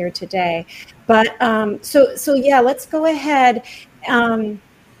link here today. But so yeah, let's go ahead.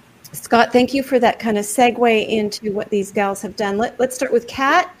 Scott, thank you for that kind of segue into what these gals have done. Let's start with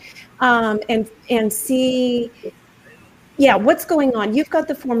Kat and see, what's going on. You've got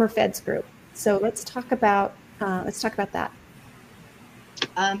the former Feds group, so let's talk about that.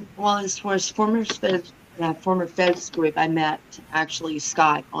 Well, as far as former Feds group, I met actually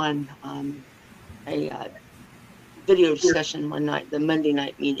Scott on a video discussion one night, the Monday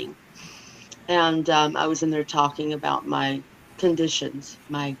night meeting. And I was in there talking about my conditions,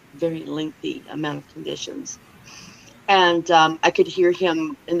 my very lengthy amount of conditions. And I could hear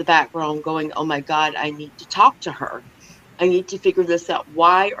him in the background going, oh my God, I need to talk to her. I need to figure this out.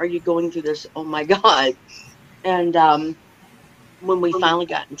 Why are you going through this? Oh my God. And when we finally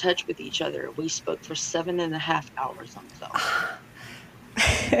got in touch with each other, we spoke for 7.5 hours on the phone.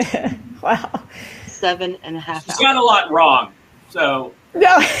 Wow. 7.5 hours. She's got a lot wrong. So.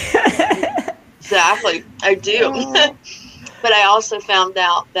 No. Exactly. I do. But I also found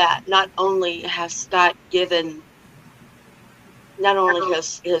out that not only has Scott given not only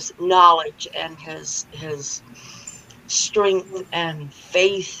his knowledge and his strength and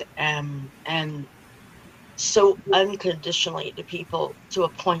faith and so unconditionally to people to a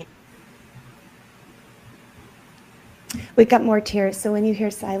point. We got more tears. So when you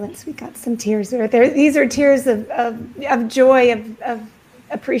hear silence, we got some tears right there. These are tears of joy, of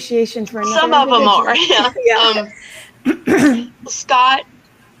appreciation for another. Some of them are, yeah. Scott,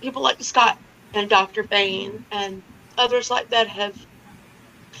 people like Scott and Dr. Bain and others like that have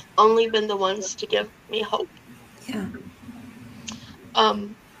only been the ones to give me hope. Yeah.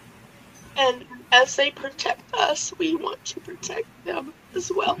 And as they protect us, we want to protect them as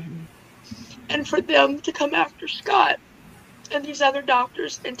well. And for them to come after Scott and these other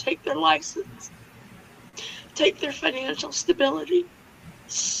doctors and take their license, take their financial stability,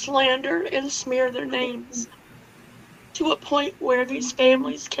 slander and smear their names to a point where these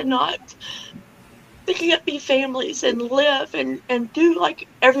families can't be families and live and do like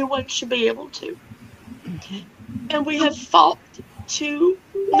everyone should be able to. And we have fought to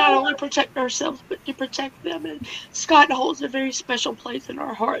not only protect ourselves, but to protect them. And Scott holds a very special place in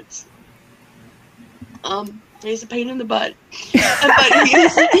our hearts. He's a pain in the butt, but he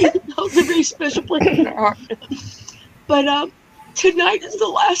holds a very special place in our heart. But tonight is the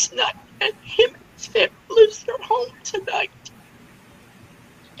last night, and him and his family lose their home tonight.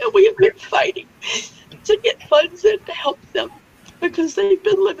 And we have been fighting to get funds in to help them because they've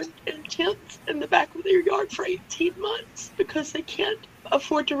been living in tents in the back of their yard for 18 months because they can't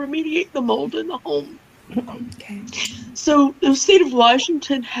afford to remediate the mold in the home. Okay. So the state of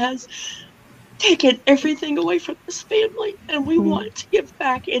Washington has taken everything away from this family, and we want to give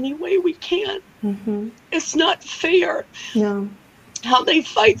back any way we can. Mm-hmm. It's not fair. No. How they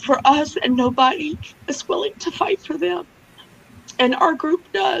fight for us and nobody is willing to fight for them. And our group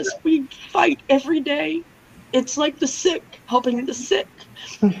does. We fight every day. It's like the sick helping the sick,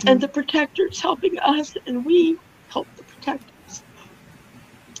 and the protectors helping us, and we help the protectors.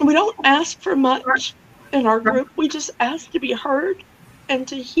 We don't ask for much in our group. We just ask to be heard and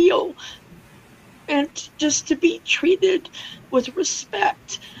to heal and just to be treated with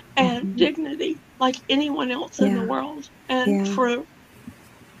respect and dignity like anyone else in the world. And for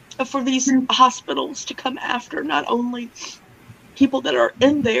these hospitals to come after not only people that are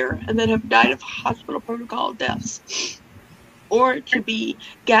in there and that have died of hospital protocol deaths or to be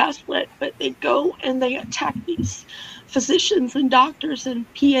gaslit, but they go and they attack these physicians and doctors and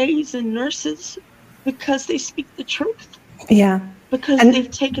PAs and nurses because they speak the truth. Yeah. Because they've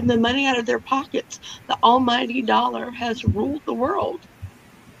taken the money out of their pockets. The almighty dollar has ruled the world.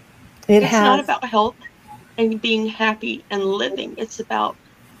 It's not about health and being happy and living. It's about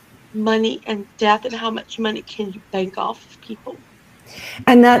money and death and how much money can you bank off of people.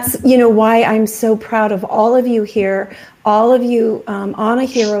 And that's, why I'm so proud of all of you here, all of you on a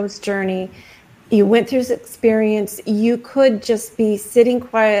hero's journey. You went through this experience. You could just be sitting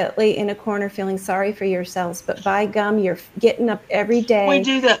quietly in a corner feeling sorry for yourselves, but by gum, you're getting up every day. We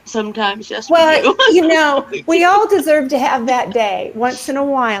do that sometimes, yes. Well, we all deserve to have that day once in a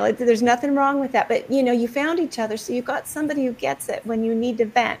while. There's nothing wrong with that. But, you found each other. So you got somebody who gets it when you need to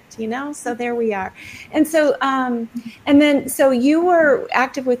vent, So there we are. And so, so you were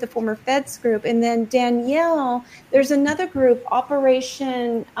active with the former Feds group. And then Danielle, there's another group,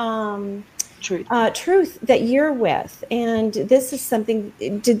 Operation Truth, that you're with. And this is something,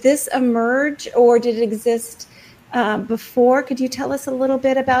 did this emerge or did it exist before? Could you tell us a little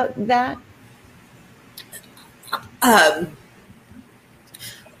bit about that?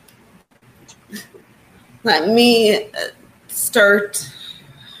 Let me start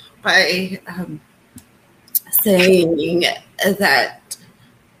by saying that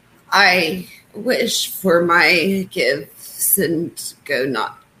I wish for my gifts and go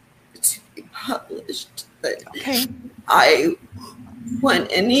not to be published, but I want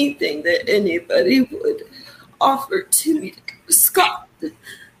anything that anybody would offer to me to go, Scott.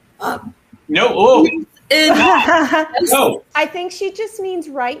 No. No. I think she just means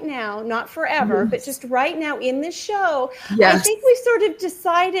right now, not forever, but just right now in this show. Yes. I think we sort of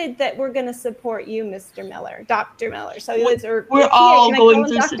decided that we're going to support you, Mr. Miller, Dr. Miller. So we're all going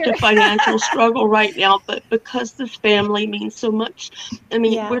through such a financial struggle right now, but because this family means so much. I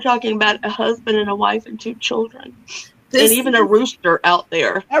mean, we're talking about a husband and a wife and 2 children. And even a rooster out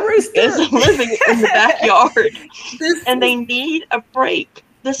there is living in the backyard. And they need a break.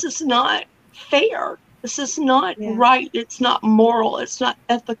 This is not fair. This is not right. It's not moral. It's not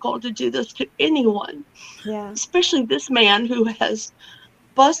ethical to do this to anyone. Yeah. Especially this man who has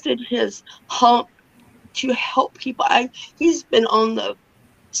busted his hump to help people. He's been on the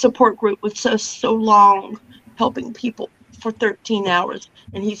support group with us so long, helping people for 13 hours.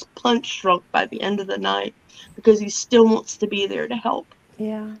 And he's punch drunk by the end of the night because he still wants to be there to help.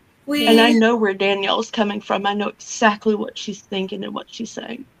 Yeah. And I know where Danielle's coming from. I know exactly what she's thinking and what she's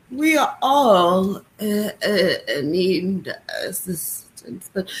saying. We all need assistance,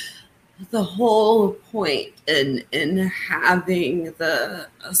 but the whole point in having the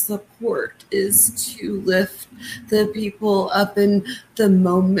support is to lift the people up in the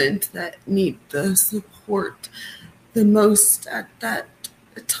moment that need the support the most at that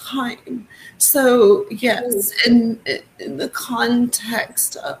time. So yes, in the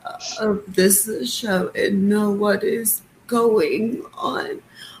context of this show and know what is going on,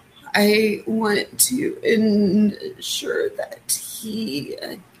 I want to ensure that he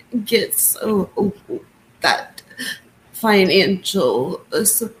gets that financial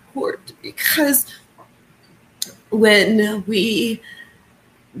support, because when we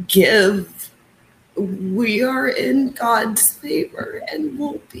give, we are in God's favor and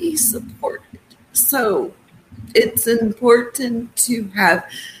will be supported. So it's important to have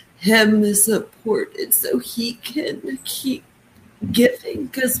him supported so he can keep giving,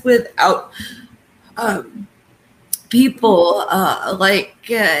 because without people like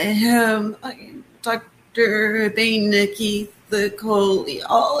him, Dr. Bain, Keith, Coley,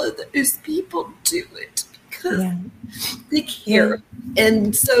 all of those people do it because they care.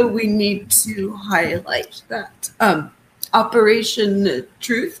 And so we need to highlight that. Operation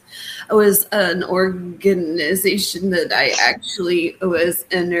Truth was an organization that I actually was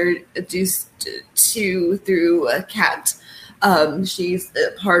introduced to through Kat. She's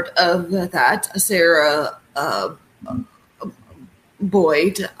a part of that. Sarah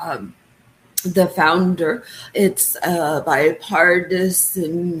Boyd, the founder. It's a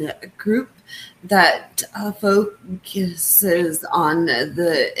bipartisan group that focuses on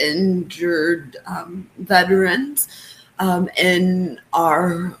the injured veterans in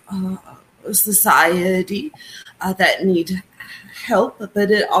our society that need help,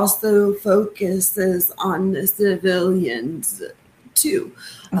 but it also focuses on the civilians too.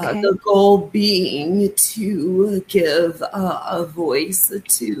 Okay. The goal being to give a voice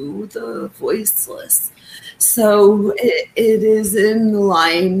to the voiceless. So it is in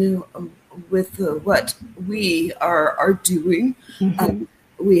line with what we are doing.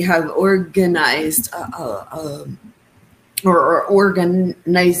 We have organized or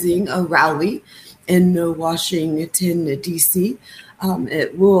organizing a rally in Washington, D.C.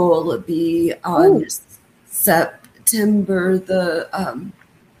 It will be on September the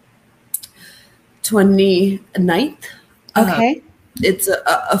 29th. Okay. It's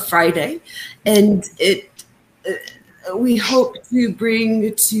a Friday, and we hope to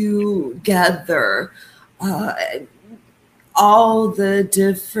bring together all the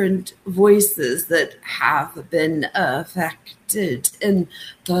different voices that have been affected in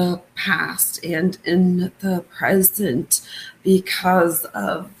the past and in the present because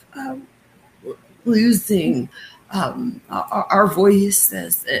of losing our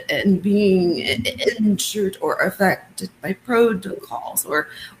voices and being injured or affected by protocols or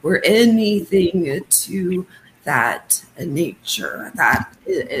anything to that nature. That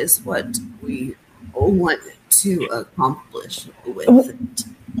is what we want to accomplish with it.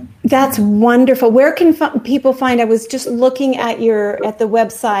 That's wonderful. Where can people find? I was just looking at the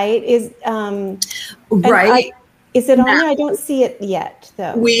website. Is it on there? I don't see it yet,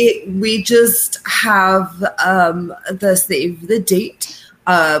 though. We just have the save the date.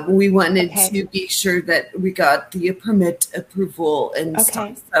 We wanted to be sure that we got the permit approval and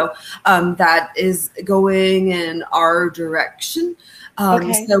stuff. So that is going in our direction.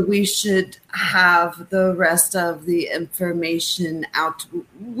 So we should have the rest of the information out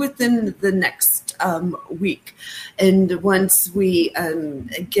within the next week. And once we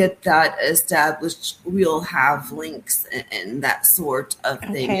get that established, we'll have links and that sort of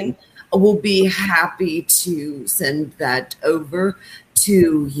thing. And we'll be happy to send that over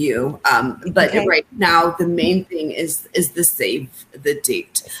to you. But right now, the main thing is the save the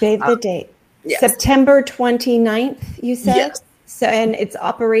date. Save the date. Yes. September 29th, you said? Yes. So, and it's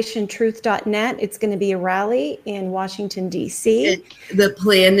operationtruth.net. It's going to be a rally in Washington, D.C. The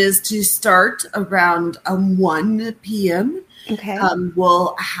plan is to start around 1 p.m. Okay.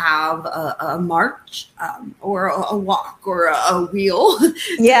 We'll have a march or a walk or a wheel.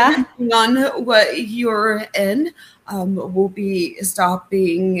 Yeah. Depending on what you're in. We'll be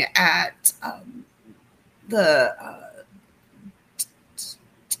stopping at the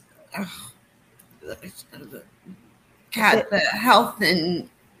health and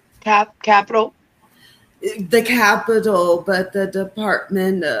Capital. The Capitol, but the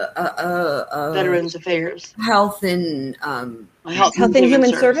Department Veterans Affairs, Health and Health and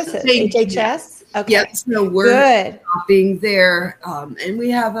Human Services, HHS. Okay. Yep. So we're stopping there, and we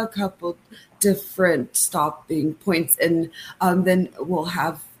have a couple different stopping points, and then we'll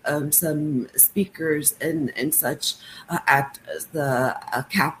have some speakers and such at the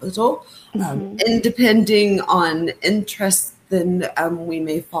Capitol, and depending on interest, then we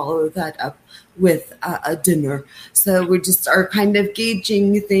may follow that up with a dinner. So we just are kind of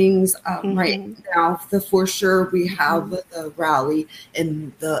gauging things right now. For sure, we have the rally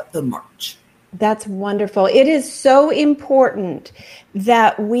and the march. That's wonderful. It is so important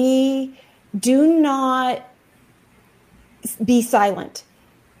that we do not be silent.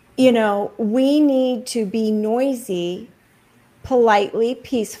 You know, we need to be noisy, politely,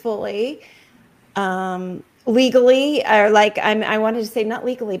 peacefully, legally, or like I wanted to say not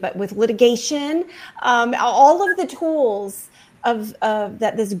legally, but with litigation, all of the tools of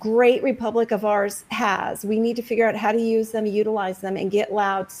that this great republic of ours has. We need to figure out how to use them, utilize them, and get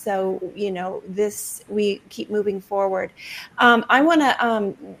loud. So we keep moving forward. I want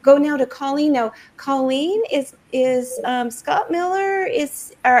to go now to Colleen. Now, Colleen, is Scott Miller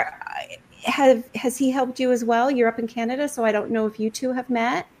has he helped you as well? You're up in Canada, so I don't know if you two have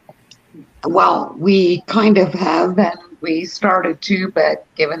met. Well, we kind of have, and we started to, but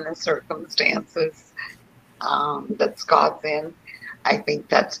given the circumstances that Scott's in, I think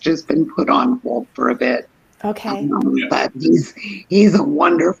that's just been put on hold for a bit. Okay. But he's a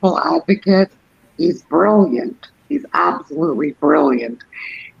wonderful advocate. He's brilliant. He's absolutely brilliant.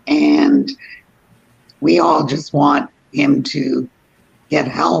 And we all just want him to get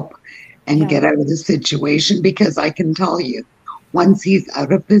help and get out of the situation, because I can tell you, once he's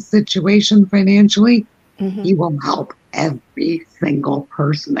out of this situation financially, he will help every single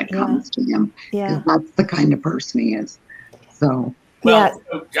person that comes to him. Because that's the kind of person he is. So,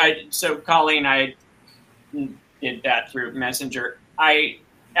 so Colleen, I did that through Messenger.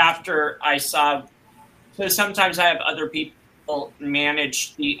 After I saw, so sometimes I have other people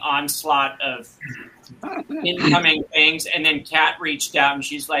manage the onslaught of incoming things. And then Kat reached out and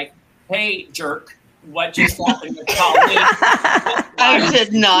she's like, "Hey, jerk, what just happened with Colleen?" I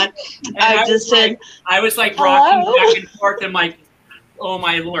did not. I just said, I was like rocking back and forth. I'm like, oh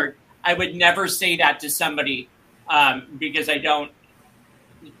my Lord, I would never say that to somebody because I don't.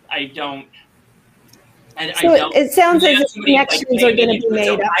 It sounds as if connections are going to be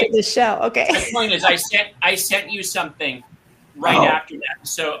made after the show. Okay. The point is, I sent you something right after that.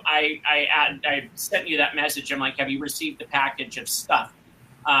 So I sent you that message. I'm like, have you received the package of stuff?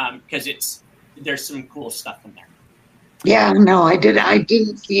 Because there's some cool stuff in there. Yeah, no, I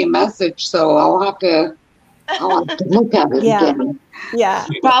didn't see a message, so I'll have to look at it again. Yeah.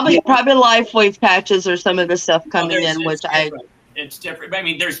 Probably LifeWave patches or some of the stuff coming in, which it's different. I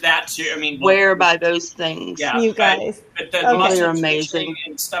mean, there's that too. I mean, where by those things. Yeah, you guys. But the muscle they're amazing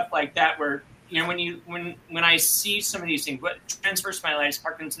and stuff like that. Where when I see some of these things, what transverse myelitis,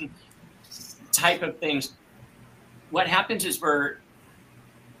 Parkinson type of things, what happens is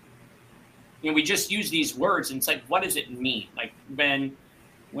we just use these words, and it's like, what does it mean? Like when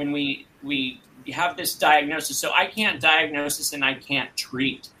we have this diagnosis, so I can't diagnose this and I can't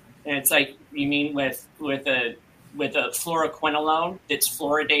treat, and it's like, you mean with a fluoroquinolone that's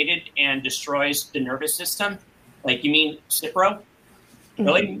fluoridated and destroys the nervous system? Like, you mean Cipro? Mm-hmm.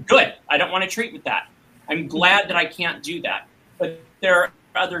 Really? Good. I don't want to treat with that. I'm glad that I can't do that. But there are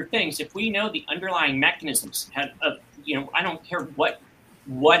other things. If we know the underlying mechanisms, I don't care what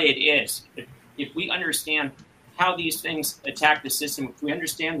it is. If we understand how these things attack the system, if we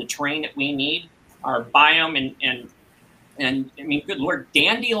understand the terrain that we need, our biome, and I mean, good Lord,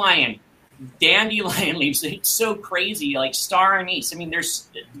 dandelion leaves, it's so crazy, like star anise. I mean, there's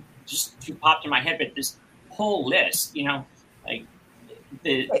just two popped in my head, but this whole list, like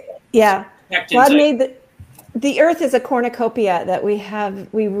God made the earth is a cornucopia that we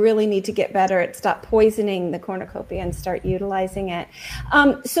really need to get better at stop poisoning the cornucopia and start utilizing it.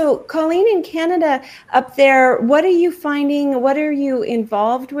 So Colleen, in Canada up there, what are you finding? What are you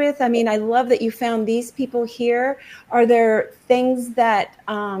involved with? I mean, I love that you found these people here. Are there things that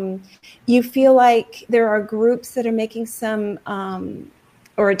you feel like there are groups that are making some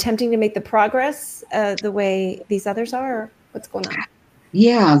or attempting to make the progress the way these others are? Or what's going on?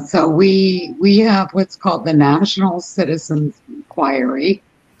 Yeah, so we have what's called the National Citizens Inquiry.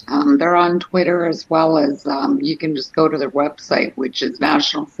 They're on Twitter, as well as you can just go to their website, which is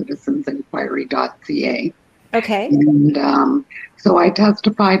nationalcitizensinquiry.ca. Okay. And so I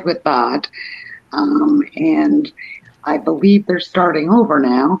testified with that, and I believe they're starting over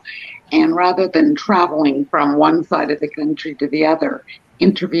now. And rather than traveling from one side of the country to the other,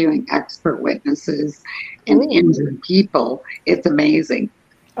 interviewing expert witnesses and injured people, it's amazing.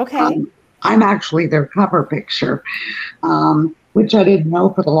 Okay. I'm actually their cover picture, which I didn't know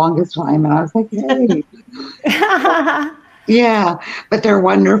for the longest time. And I was like, hey. Yeah, but they're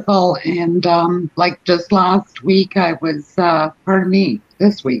wonderful. And like just last week,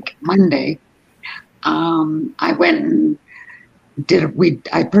 this week, Monday, I went and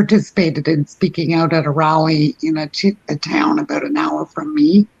I participated in speaking out at a rally in a town about an hour from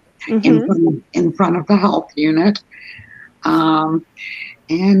me, in front of the health unit, and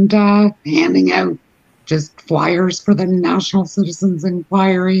handing out just flyers for the National Citizens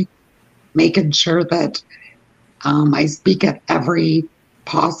Inquiry, making sure that I speak at every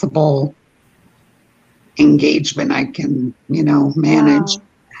possible engagement I can, manage. Wow.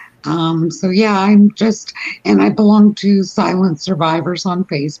 So yeah, and I belong to Silent Survivors on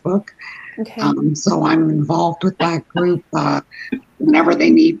Facebook. Okay. So I'm involved with that group. Whenever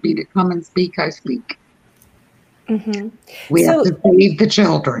they need me to come and speak, I speak. Mm-hmm. We have to save the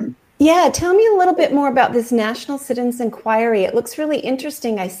children. Yeah, tell me a little bit more about this National Citizens Inquiry. It looks really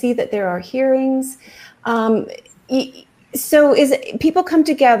interesting. I see that there are hearings. So people come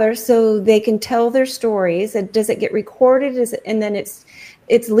together so they can tell their stories? And does it get recorded? And then it's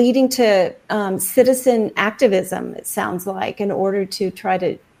leading to citizen activism, it sounds like, in order to try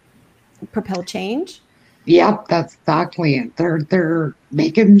to propel change? Yep, that's exactly it. They're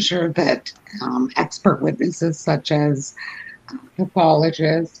making sure that expert witnesses such as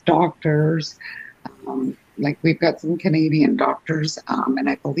pathologists, doctors, like we've got some Canadian doctors, and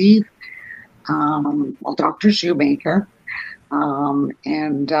I believe, Dr. Shoemaker,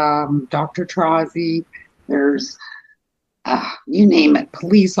 and Dr. Trozzi, there's, you name it,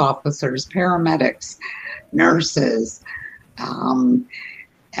 police officers, paramedics, nurses,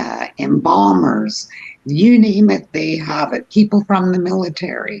 embalmers, you name it, they have it. People from the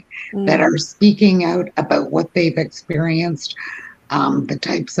military that are speaking out about what they've experienced, the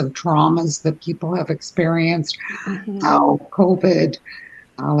types of traumas that people have experienced, how COVID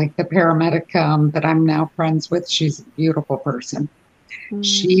like the paramedic that I'm now friends with. She's a beautiful person.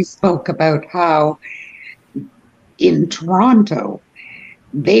 She spoke about how in Toronto,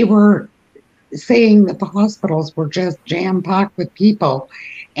 they were saying that the hospitals were just jam-packed with people,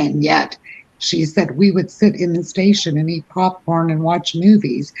 and yet she said we would sit in the station and eat popcorn and watch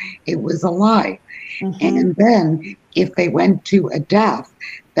movies. It was a lie. And then if they went to a death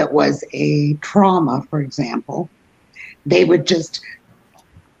that was a trauma, for example, they would just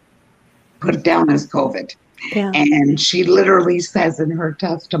put it down as COVID. Yeah. And she literally says in her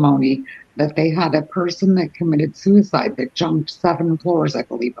testimony that they had a person that committed suicide that jumped 7 floors, I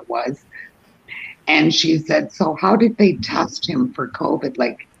believe it was. And she said, so how did they test him for COVID?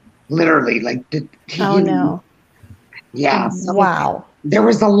 Like, literally, like, did he? Oh, no. Yeah. So wow. there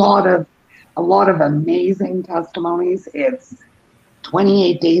was a lot of amazing testimonies. It's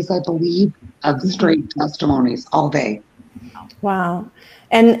 28 days, I believe, of straight testimonies all day. Wow.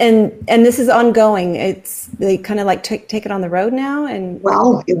 And this is ongoing. They kind of like take it on the road now. And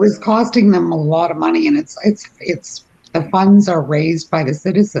well, it was costing them a lot of money, and it's the funds are raised by the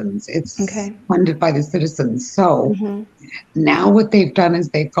citizens. It's funded by the citizens. So now what they've done is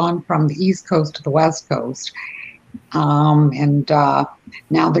they've gone from the East Coast to the West Coast. And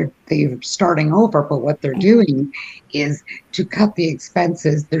now they're starting over, but what they're doing is to cut the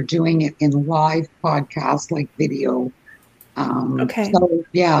expenses. They're doing it in live podcasts, like video. So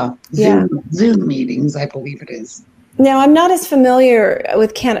yeah, Zoom meetings, I believe it is. Now, I'm not as familiar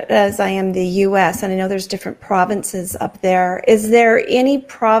with Canada as I am the U.S., and I know there's different provinces up there. Is there any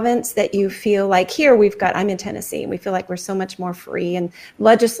province that you feel like here I'm in Tennessee, and we feel like we're so much more free, and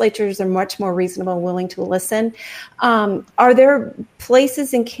legislatures are much more reasonable and willing to listen. Are there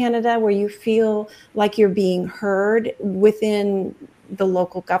places in Canada where you feel like you're being heard within the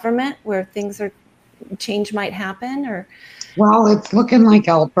local government where change might happen? Or well, it's looking like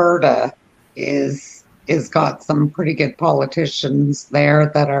Alberta is got some pretty good politicians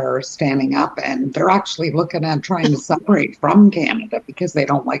there that are standing up, and they're actually looking at trying to separate from Canada because they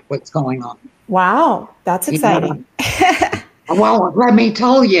don't like what's going on. Wow, that's exciting. Yeah. Well, let me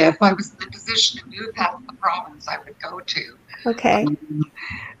tell you, if I was in the position to move, that's the province I would go to. Okay.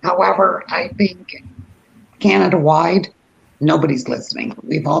 However, I think Canada-wide, nobody's listening.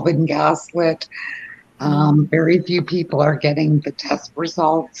 We've all been gaslit. Very few people are getting the test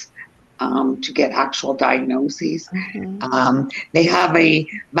results to get actual diagnoses. They have a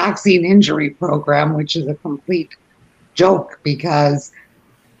vaccine injury program, which is a complete joke because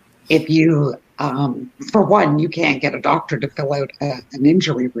if you, for one, you can't get a doctor to fill out an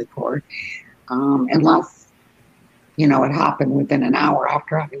injury report unless, it happened within an hour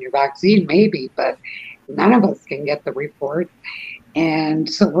after having your vaccine, maybe, but none of us can get the report. And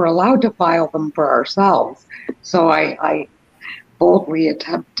so we're allowed to file them for ourselves. So I boldly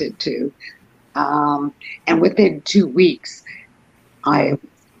attempted to. And within 2 weeks, I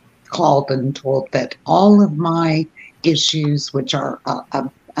called and told that all of my issues, which are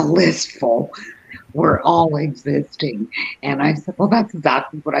a list full, were all existing. And I said, well, that's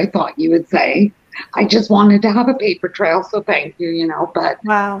exactly what I thought you would say. I just wanted to have a paper trail, so thank you, but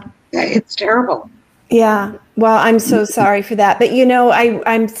wow, it's terrible. Yeah. Well, I'm so sorry for that. But,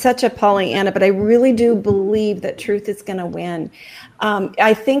 I'm such a Pollyanna, but I really do believe that truth is going to win.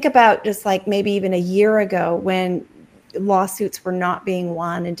 I think about just like maybe even a year ago when lawsuits were not being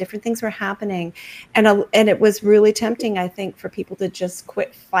won and different things were happening. And it was really tempting, I think, for people to just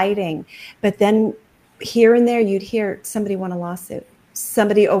quit fighting. But then here and there, you'd hear somebody won a lawsuit.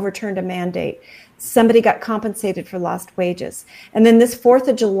 Somebody overturned a mandate. Somebody got compensated for lost wages. And then this 4th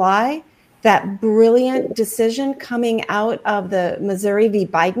of July, that brilliant decision coming out of the Missouri v.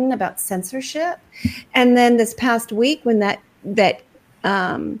 Biden about censorship. And then this past week when that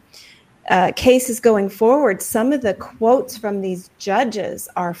case is going forward, some of the quotes from these judges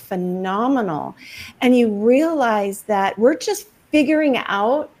are phenomenal. And you realize that we're just figuring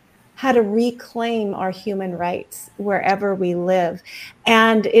out how to reclaim our human rights wherever we live.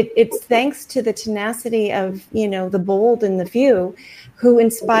 And it's thanks to the tenacity of, the bold and the few who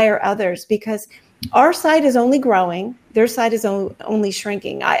inspire others, because our side is only growing. Their side is only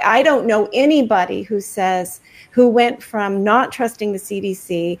shrinking. I don't know anybody who went from not trusting the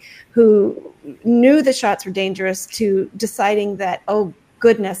CDC, who knew the shots were dangerous, to deciding that, oh,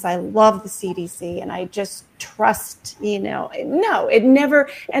 goodness, I love the CDC and I just trust, no, it never,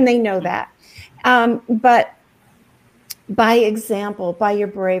 and they know that. But by example, by your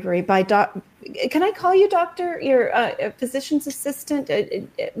bravery, can I call you doctor? You're a physician's assistant.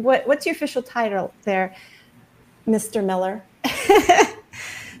 What's your official title there, Mr. Miller?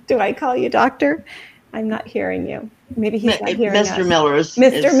 Do I call you doctor? I'm not hearing you. Maybe he's not hearing us. Mr. Miller's.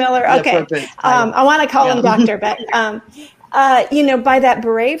 Mr. Miller. Okay. I want to call him doctor, but by that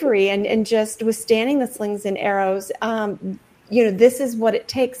bravery and just withstanding the slings and arrows, this is what it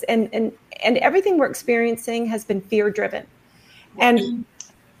takes. And everything we're experiencing has been fear driven. And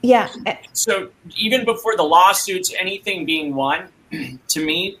yeah. So even before the lawsuits, anything being won, to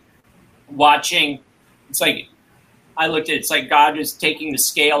me, watching, it's like, I looked at it, it's like God was taking the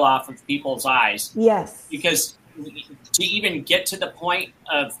scale off of people's eyes. Yes. Because to even get to the point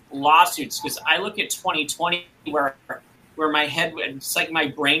of lawsuits, because I look at 2020 where my head, it's like my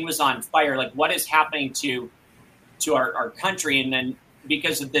brain was on fire. Like, what is happening to our country? And then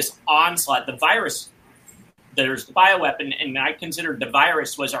because of this onslaught, the virus, there's the bioweapon, and I consider the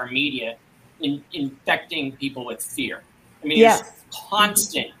virus was our media infecting people with fear. I mean, yes. It's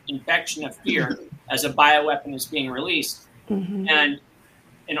constant infection of fear as a bioweapon is being released. Mm-hmm. And,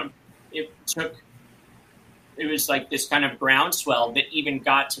 it was like this kind of groundswell that even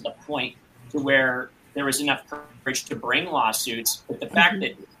got to the point to where there was enough courage to bring lawsuits. But the fact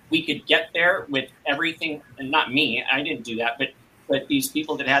that we could get there with everything, and not me, I didn't do that, but these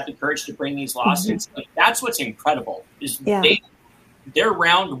people that had the courage to bring these lawsuits, like, that's what's incredible. Is their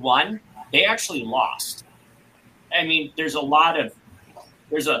round one, they actually lost. I mean, there's a lot of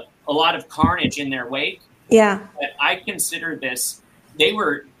carnage in their wake. Yeah. But I consider this, they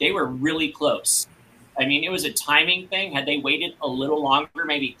were really close. I mean, it was a timing thing. Had they waited a little longer,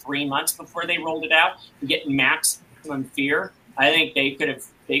 maybe 3 months before they rolled it out, to get maximum fear, I think they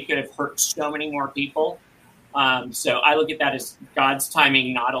could have hurt so many more people. So I look at that as God's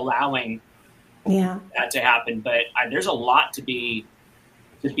timing not allowing that to happen. But there's a lot to be.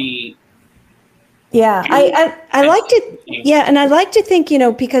 Yeah, I like to. Yeah, and I like to think,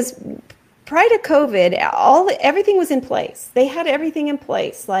 because prior to COVID, everything was in place. They had everything in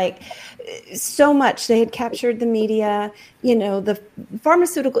place, like so much. They had captured the media. The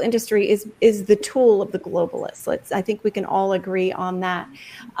pharmaceutical industry is the tool of the globalists. I think we can all agree on that.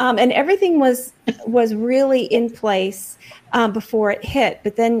 And everything was really in place before it hit.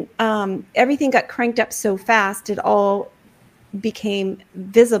 But then everything got cranked up so fast, it all became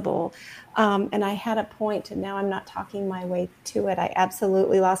visible. And I had a point, and now I'm not talking my way to it. I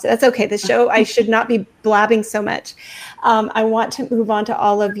absolutely lost it. That's okay. The show, I should not be blabbing so much. I want to move on to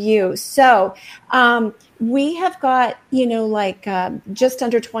all of you. So we have got, just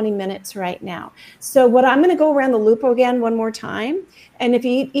under 20 minutes right now. So what I'm going to go around the loop again one more time. And if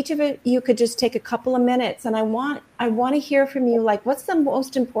each of you could just take a couple of minutes, and I want to hear from you, like, what's the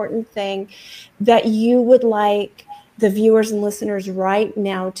most important thing that you would like the viewers and listeners right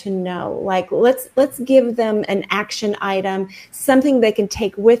now to know? Like, let's give them an action item, something they can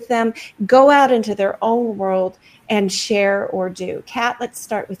take with them, go out into their own world and share or do. Kat, let's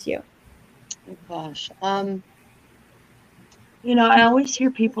start with you. Oh, gosh. I always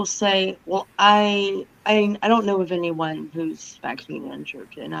hear people say, well, I don't know of anyone who's vaccine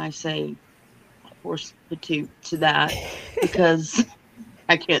injured. And I say, of course, to that, because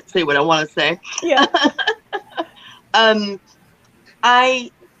I can't say what I want to say. Yeah. I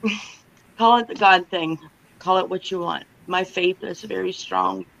call it the God thing. Call it what you want. My faith is very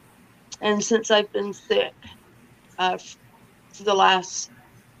strong. And since I've been sick for the last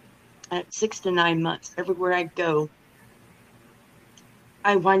 6 to 9 months, everywhere I go,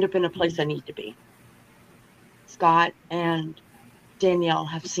 I wind up in a place I need to be. Scott and Danielle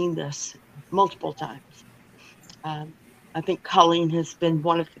have seen this multiple times. I think Colleen has been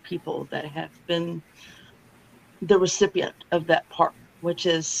one of the people that have been the recipient of that part, which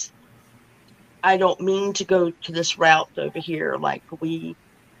is, I don't mean to go to this route over here. Like, we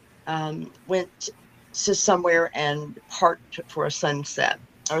went to somewhere and parked for a sunset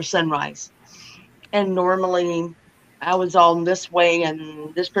or sunrise. And normally I was all this way,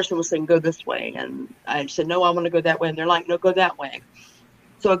 and this person was saying, go this way. And I said, no, I want to go that way. And they're like, no, go that way.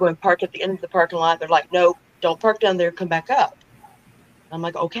 So I go and park at the end of the parking lot. They're like, no, don't park down there, come back up. I'm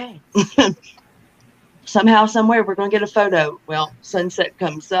like, okay. Somehow, somewhere, we're going to get a photo. Well, sunset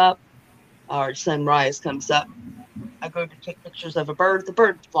comes up, or sunrise comes up. I go to take pictures of a bird. The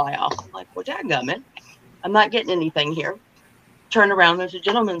birds fly off. I'm like, well, dadgummit, I'm not getting anything here. Turn around. There's a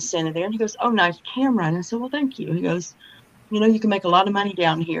gentleman standing there, and he goes, oh, nice camera. And I said, well, thank you. He goes, you can make a lot of money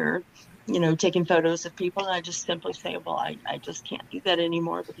down here, taking photos of people. And I just simply say, well, I just can't do that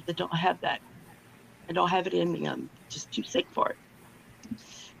anymore because I don't have that. I don't have it in me. I'm just too sick for it.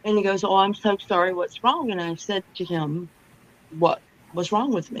 And he goes, oh, I'm so sorry. What's wrong? And I said to him, what was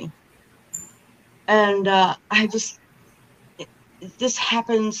wrong with me? And this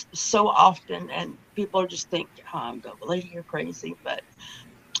happens so often, and people just think, oh, lady, you're crazy. But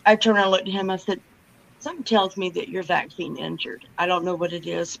I turned around and looked at him. I said, something tells me that you're vaccine injured. I don't know what it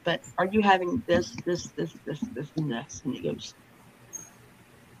is, but are you having this, and this? And he goes,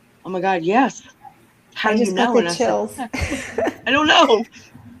 oh my God, yes. How I do you just got know? the And I chills. said, I don't know.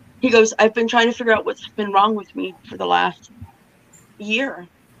 He goes, I've been trying to figure out what's been wrong with me for the last year.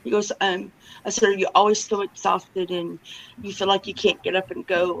 He goes, I said, are you always so exhausted and you feel like you can't get up and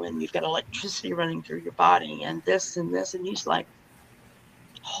go and you've got electricity running through your body and this and this? And he's like,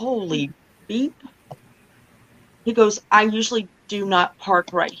 holy beep. He goes, I usually do not park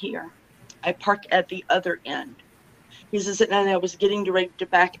right here. I park at the other end. He says, and I was getting ready to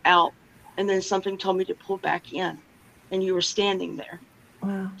back out, and then something told me to pull back in, and you were standing there.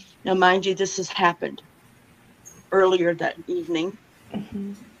 Wow. Now, mind you, this has happened earlier that evening,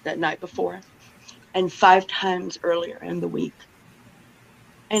 that night before, and 5 times earlier in the week.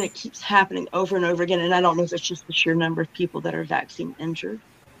 And it keeps happening over and over again. And I don't know if it's just the sheer number of people that are vaccine injured,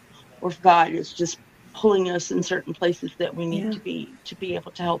 or if God is just pulling us in certain places that we need to be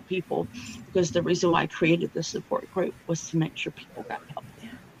able to help people, because the reason why I created this support group was to make sure people got help.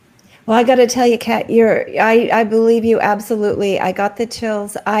 Well, I got to tell you, Kat, I believe you absolutely. I got the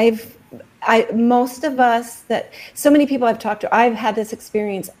chills. Most of us, that so many people I've talked to, I've had this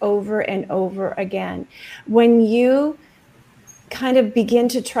experience over and over again. When you kind of begin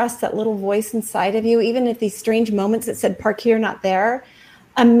to trust that little voice inside of you, even if these strange moments that said park here, not there,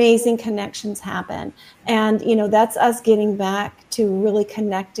 amazing connections happen. And, that's us getting back to really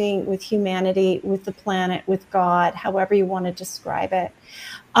connecting with humanity, with the planet, with God, however you want to describe it.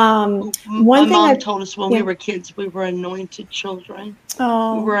 My mom told us when we were kids, we were anointed children.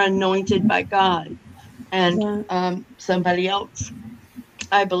 Oh. We were anointed by God. And somebody else,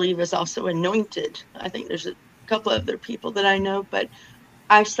 I believe, is also anointed. I think there's a couple other people that I know, but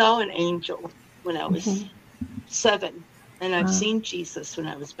I saw an angel when I was 7. And I've seen Jesus when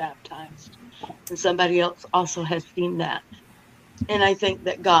I was baptized. And somebody else also has seen that. And I think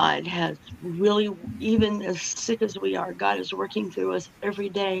that God has really, even as sick as we are, God is working through us every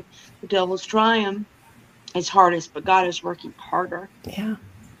day. The devil's trying his hardest, but God is working harder. Yeah.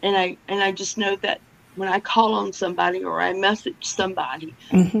 And I just know that when I call on somebody or I message somebody,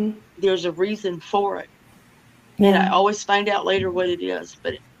 there's a reason for it. Yeah. And I always find out later what it is,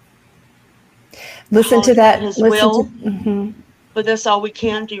 but listen to that. His Listen will. But that's all we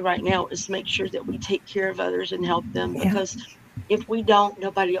can do right now is make sure that we take care of others and help them, because if we don't,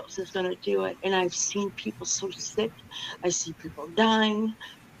 nobody else is going to do it. And I've seen people so sick. I see people dying.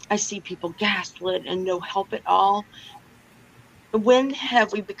 I see people gaslit and no help at all. When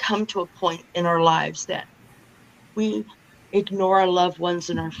have we become to a point in our lives that we ignore our loved ones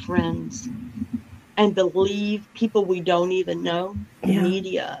and our friends and believe people we don't even know, the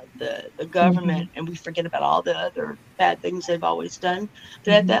media, the government, and we forget about all the other bad things they've always done?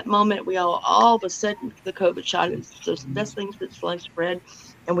 But at that moment, we all of a sudden, the COVID shot is the best thing since sliced bread,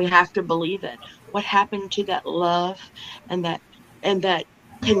 and we have to believe it. What happened to that love and that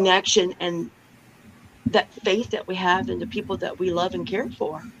connection and that faith that we have in the people that we love and care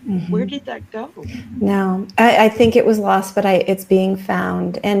for? Where did that go? No, I think it was lost, but it's being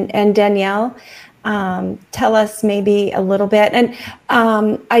found. And Danielle, tell us maybe a little bit. And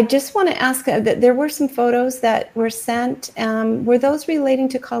I just want to ask that there were some photos that were sent. Were those relating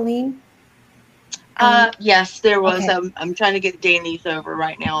to Colleen? Yes, there was. Okay. I'm trying to get Danny's over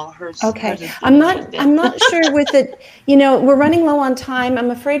right now. Hers I'm not sure with it. We're running low on time. I'm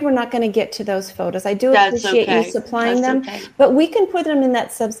afraid we're not going to get to those photos. I do appreciate you supplying them, but we can put them in that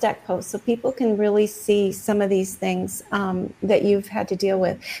Substack post so people can really see some of these things that you've had to deal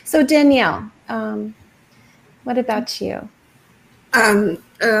with. So Danielle, what about you?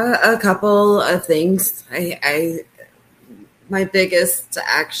 A couple of things. My biggest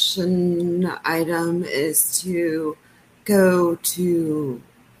action item is to go to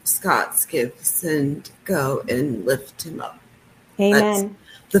Scott's Gifts and go and lift him up. Amen. That's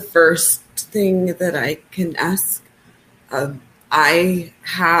the first thing that I can ask. I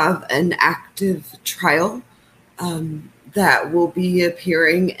have an active trial that will be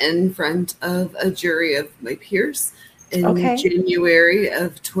appearing in front of a jury of my peers in January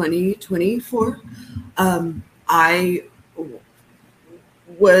of 2024. I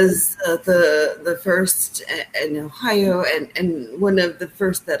was the first in Ohio and one of the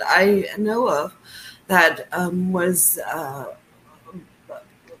first that I know of that was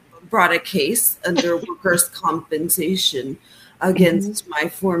brought a case under workers' compensation against my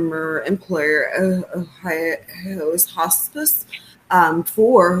former employer, Ohio's Hospice,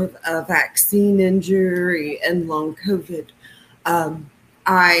 for a vaccine injury and long COVID.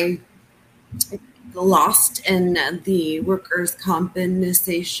 I lost in the workers'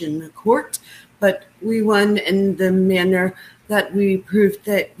 compensation court but we won in the manner that we proved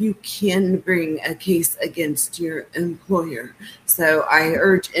that you can bring a case against your employer. So I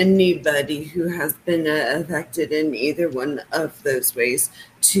urge anybody who has been affected in either one of those ways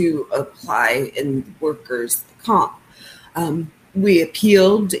to apply in workers' comp. We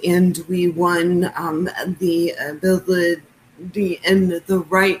appealed and we won the ability and the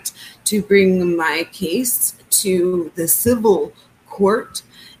right to bring my case to the civil court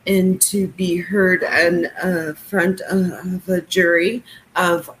and to be heard in front of a jury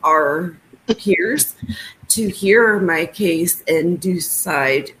of our peers to hear my case and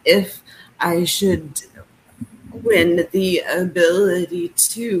decide if I should win the ability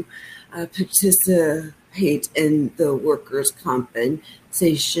to participate in the workers'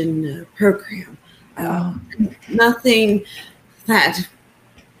 compensation program. Nothing that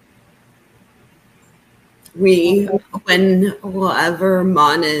we will ever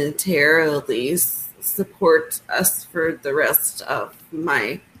monetarily support us for the rest of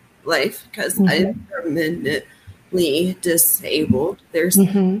my life because I'm permanently disabled. There's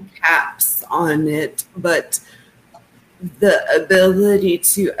caps on it, but the ability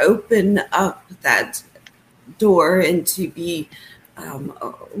to open up that door and to be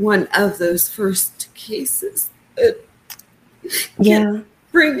one of those first cases that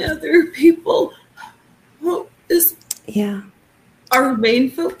bring other people hope is our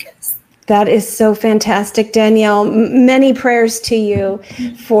main focus. That is so fantastic, Danielle. Many prayers to you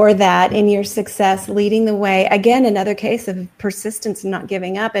for that and your success leading the way. Again, another case of persistence and not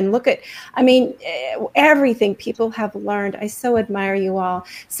giving up. And look at, everything people have learned. I so admire you all.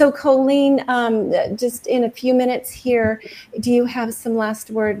 So Colleen, just in a few minutes here, do you have some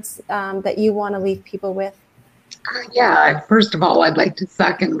last words that you want to leave people with? First of all, I'd like to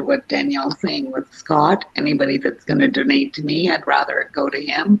second what Danielle's saying with Scott. Anybody that's going to donate to me, I'd rather it go to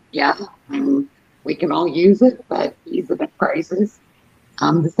him. We can all use it, but he's in a crisis.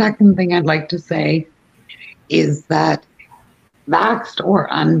 The second thing I'd like to say is that vaxxed or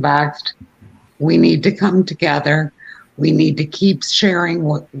unvaxxed, we need to come together. We need to keep sharing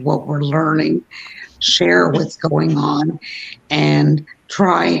what we're learning, share what's going on, and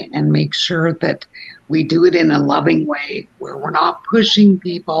try and make sure that we do it in a loving way where we're not pushing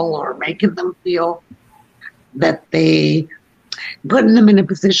people or making them feel that putting them in a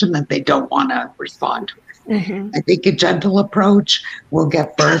position that they don't want to respond to. I think a gentle approach will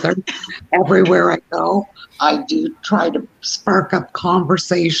get further. Everywhere I go, I do try to spark up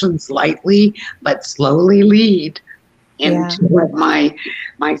conversations lightly, but slowly lead into what my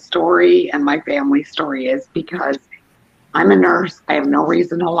story and my family story is, because I'm a nurse. I have no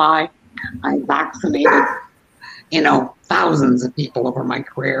reason to lie. I vaccinated, thousands of people over my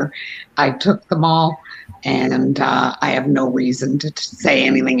career. I took them all, and I have no reason to say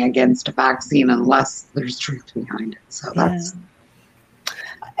anything against a vaccine unless there's truth behind it. So that's.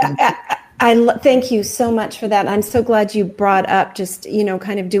 Thank you so much for that. I'm so glad you brought up just,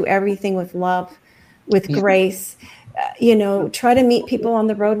 kind of do everything with love, with grace. Try to meet people on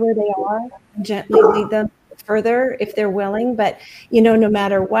the road where they are, gently lead them further if they're willing. But, no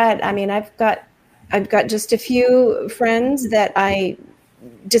matter what, I've got just a few friends that I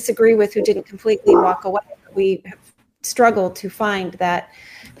disagree with who didn't completely walk away. We have struggled to find that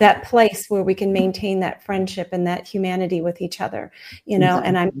place where we can maintain that friendship and that humanity with each other, and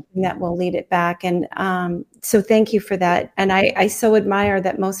I'm hoping that will lead it back. And so thank you for that. And I so admire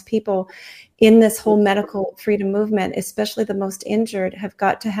that most people in this whole medical freedom movement, especially the most injured, have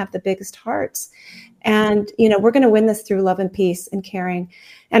got to have the biggest hearts. And, we're going to win this through love and peace and caring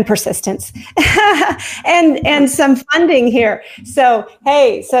and persistence and some funding here. So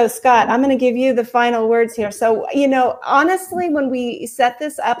Scott, I'm going to give you the final words here. So, honestly, when we set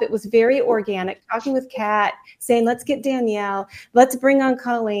this up, it was very organic, talking with Kat, saying, let's get Danielle, let's bring on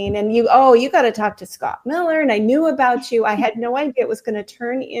Colleen. And you got to talk to Scott Miller. And I knew about you. I had no idea it was going to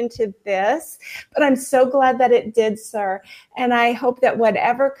turn into this, but I'm so glad that it did, sir. And I hope that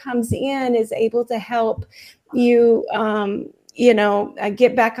whatever comes in is able to help you,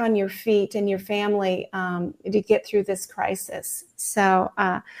 get back on your feet and your family to get through this crisis. So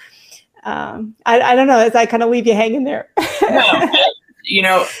I don't know, as I kind of leave you hanging there.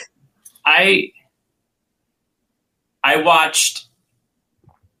 No, I watched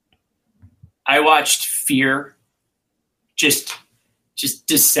fear just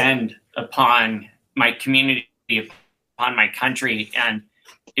descend upon my community, upon my country, and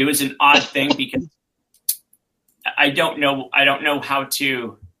it was an odd thing because I don't know how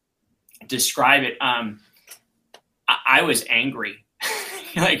to describe it. I was angry.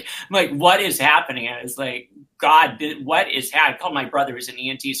 I'm like, what is happening? And it's like, God, what is happening? I called my brother, who's an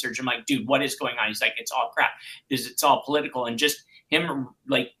ENT surgeon. I'm like, dude, what is going on? He's like, it's all crap. It's all political. And just him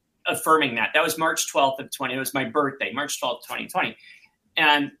like affirming that. That was March 12th of 20. It was my birthday, March 12th, 2020.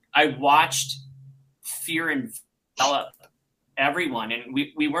 And I watched fear envelop everyone. And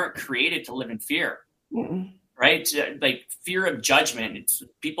we weren't created to live in fear. Mm-mm. Right? Like fear of judgment. It's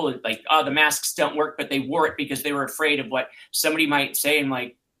people like, oh, the masks don't work, but they wore it because they were afraid of what somebody might say. And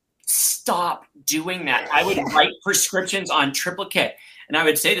like, stop doing that. I would write prescriptions on triplicate. And I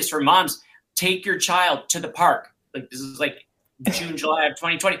would say this for moms, take your child to the park. Like this is like June, July of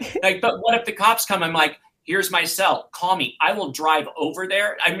 2020. Like, but what if the cops come? I'm like, here's my cell. Call me. I will drive over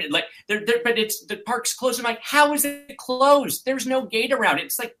there. I mean, like, but it's the park's closed. I'm like, how is it closed? There's no gate around it.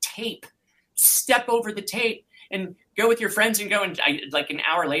 It's like tape. Step over the tape and go with your friends and go. And like an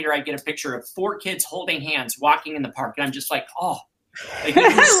hour later, I get a picture of 4 kids holding hands walking in the park. And I'm just like, oh, like,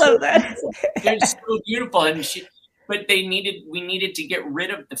 I love that. It's so beautiful. And but we needed to get rid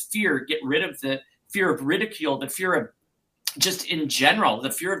of the fear, get rid of the fear of ridicule, the fear of just in general,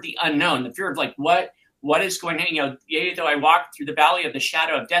 the fear of the unknown, the fear of like, what is going on? You know, yea, though I walk through the valley of the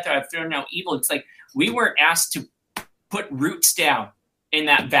shadow of death, I fear no evil. It's like, we weren't asked to put roots down in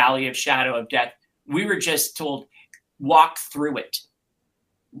that valley of shadow of death. We were just told, walk through it.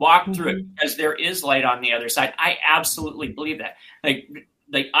 Walk through it because there is light on the other side. I absolutely believe that. Like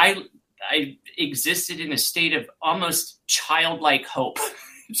I existed in a state of almost childlike hope.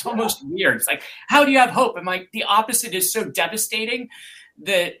 It's almost weird. It's like, how do you have hope? I'm like, the opposite is so devastating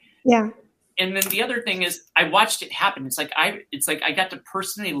that. Yeah. And then the other thing is, I watched it happen. It's like I got to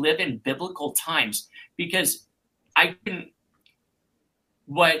personally live in biblical times because I couldn't.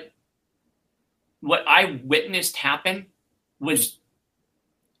 What I witnessed happen was.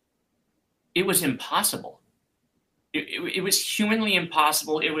 It was impossible. It was humanly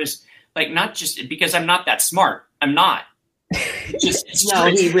impossible. It was like, not just because I'm not that smart. I'm not. No,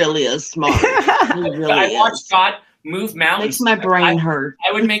 he really is smart. He really I watched God move mountains. Makes my brain hurt.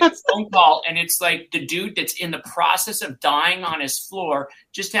 I would make a phone call, and it's like the dude that's in the process of dying on his floor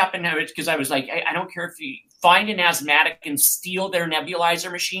just happened to, because I was like, I don't care if you find an asthmatic and steal their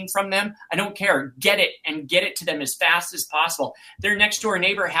nebulizer machine from them. I don't care. Get it and get it to them as fast as possible. Their next door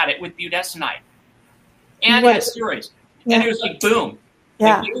neighbor had it with budesonide and had steroids. Yeah. And it was like, boom.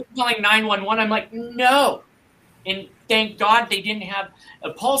 Yeah. Like, they were calling 911. I'm like, no. And thank God they didn't have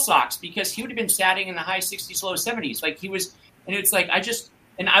a pulse ox, because he would have been sitting in the high 60s, low 70s. Like he was, and it's like, I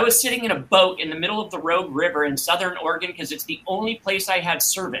was sitting in a boat in the middle of the Rogue River in Southern Oregon because it's the only place I had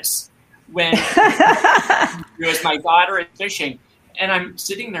service when it was my daughter is fishing. And I'm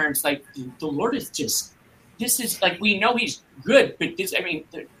sitting there and it's like, the Lord is just, this is like, we know he's good, but this, I mean,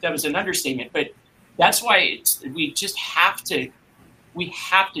 that was an understatement, but that's why we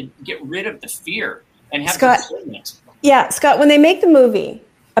have to get rid of the fear and have discernment. Yeah, Scott, when they make the movie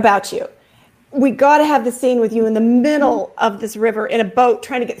about you, we got to have the scene with you in the middle of this river in a boat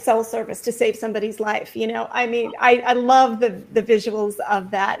trying to get cell service to save somebody's life. You know, I mean, I love the visuals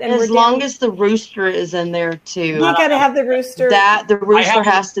of that. And as long as the rooster is in there too. You got to have the rooster. The rooster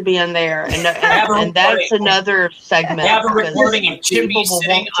has to be in there. And that's another segment. I have a recording of Jimmy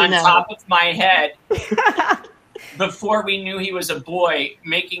sitting on top of my head before we knew he was a boy,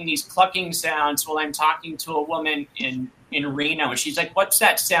 making these clucking sounds while I'm talking to a woman in Reno. And she's like, what's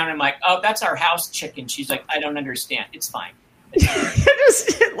that sound? I'm like, oh, that's our house chicken. She's like, I don't understand. It's fine.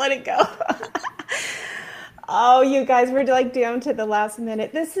 Just let it go. Oh, you guys, we're like down to the last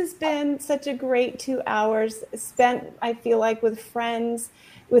minute. This has been such a great 2 hours spent, I feel like, with friends,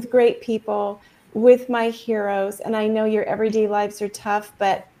 with great people, with my heroes. And I know your everyday lives are tough,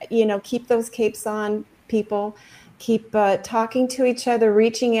 but, you know, keep those capes on, people. Keep talking to each other,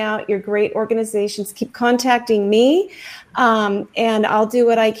 reaching out, your great organizations. Keep contacting me, and I'll do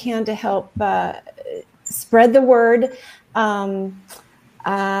what I can to help spread the word.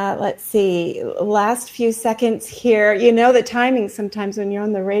 Let's see, last few seconds here. You know the timing sometimes when you're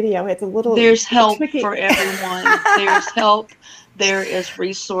on the radio, it's a little There's help tricky. For everyone. There's help. There is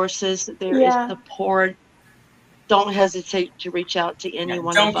resources. There is support. Don't hesitate to reach out to any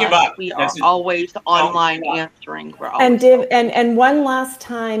one of us. Don't give up. We are always online answering. And one last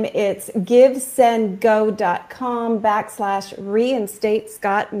time, it's givesendgo.com/reinstate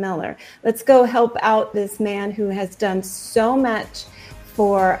Scott Miller. Let's go help out this man who has done so much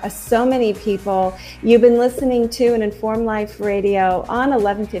for so many people. You've been listening to an Informed Life Radio on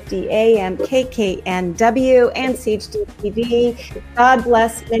 1150 AM KKNW and CHD TV. God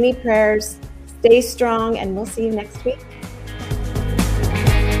bless. Many prayers. Stay strong, and we'll see you next week.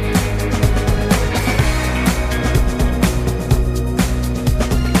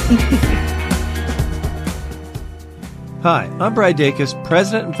 Hi, I'm Brad Dacus,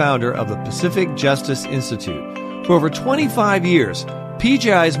 president and founder of the Pacific Justice Institute. For over 25 years,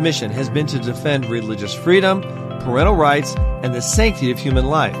 PJI's mission has been to defend religious freedom, parental rights, and the sanctity of human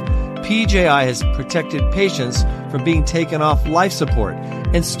life. PJI has protected patients from being taken off life support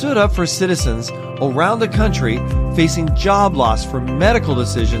and stood up for citizens around the country facing job loss for medical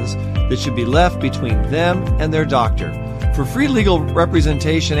decisions that should be left between them and their doctor. For free legal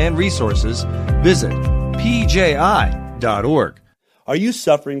representation and resources, visit pji.org. Are you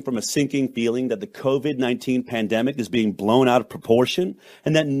suffering from a sinking feeling that the COVID-19 pandemic is being blown out of proportion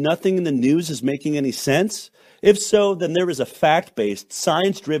and that nothing in the news is making any sense? If so, then there is a fact-based,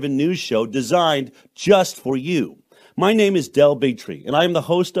 science-driven news show designed just for you. My name is Del Bigtree, and I am the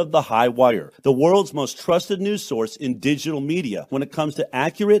host of The High Wire, the world's most trusted news source in digital media when it comes to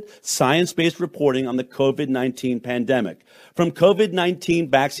accurate, science-based reporting on the COVID-19 pandemic. From COVID-19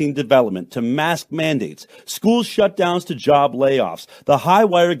 vaccine development to mask mandates, school shutdowns to job layoffs, The High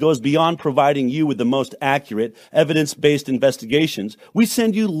Wire goes beyond providing you with the most accurate, evidence-based investigations. We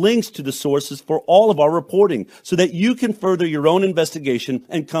send you links to the sources for all of our reporting so that you can further your own investigation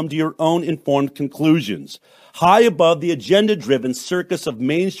and come to your own informed conclusions. High above the agenda-driven circus of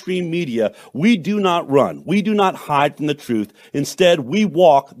mainstream media, we do not run. We do not hide from the truth. Instead, we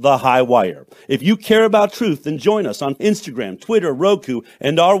walk the high wire. If you care about truth, then join us on Instagram, Twitter, Roku,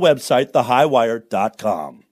 and our website, thehighwire.com.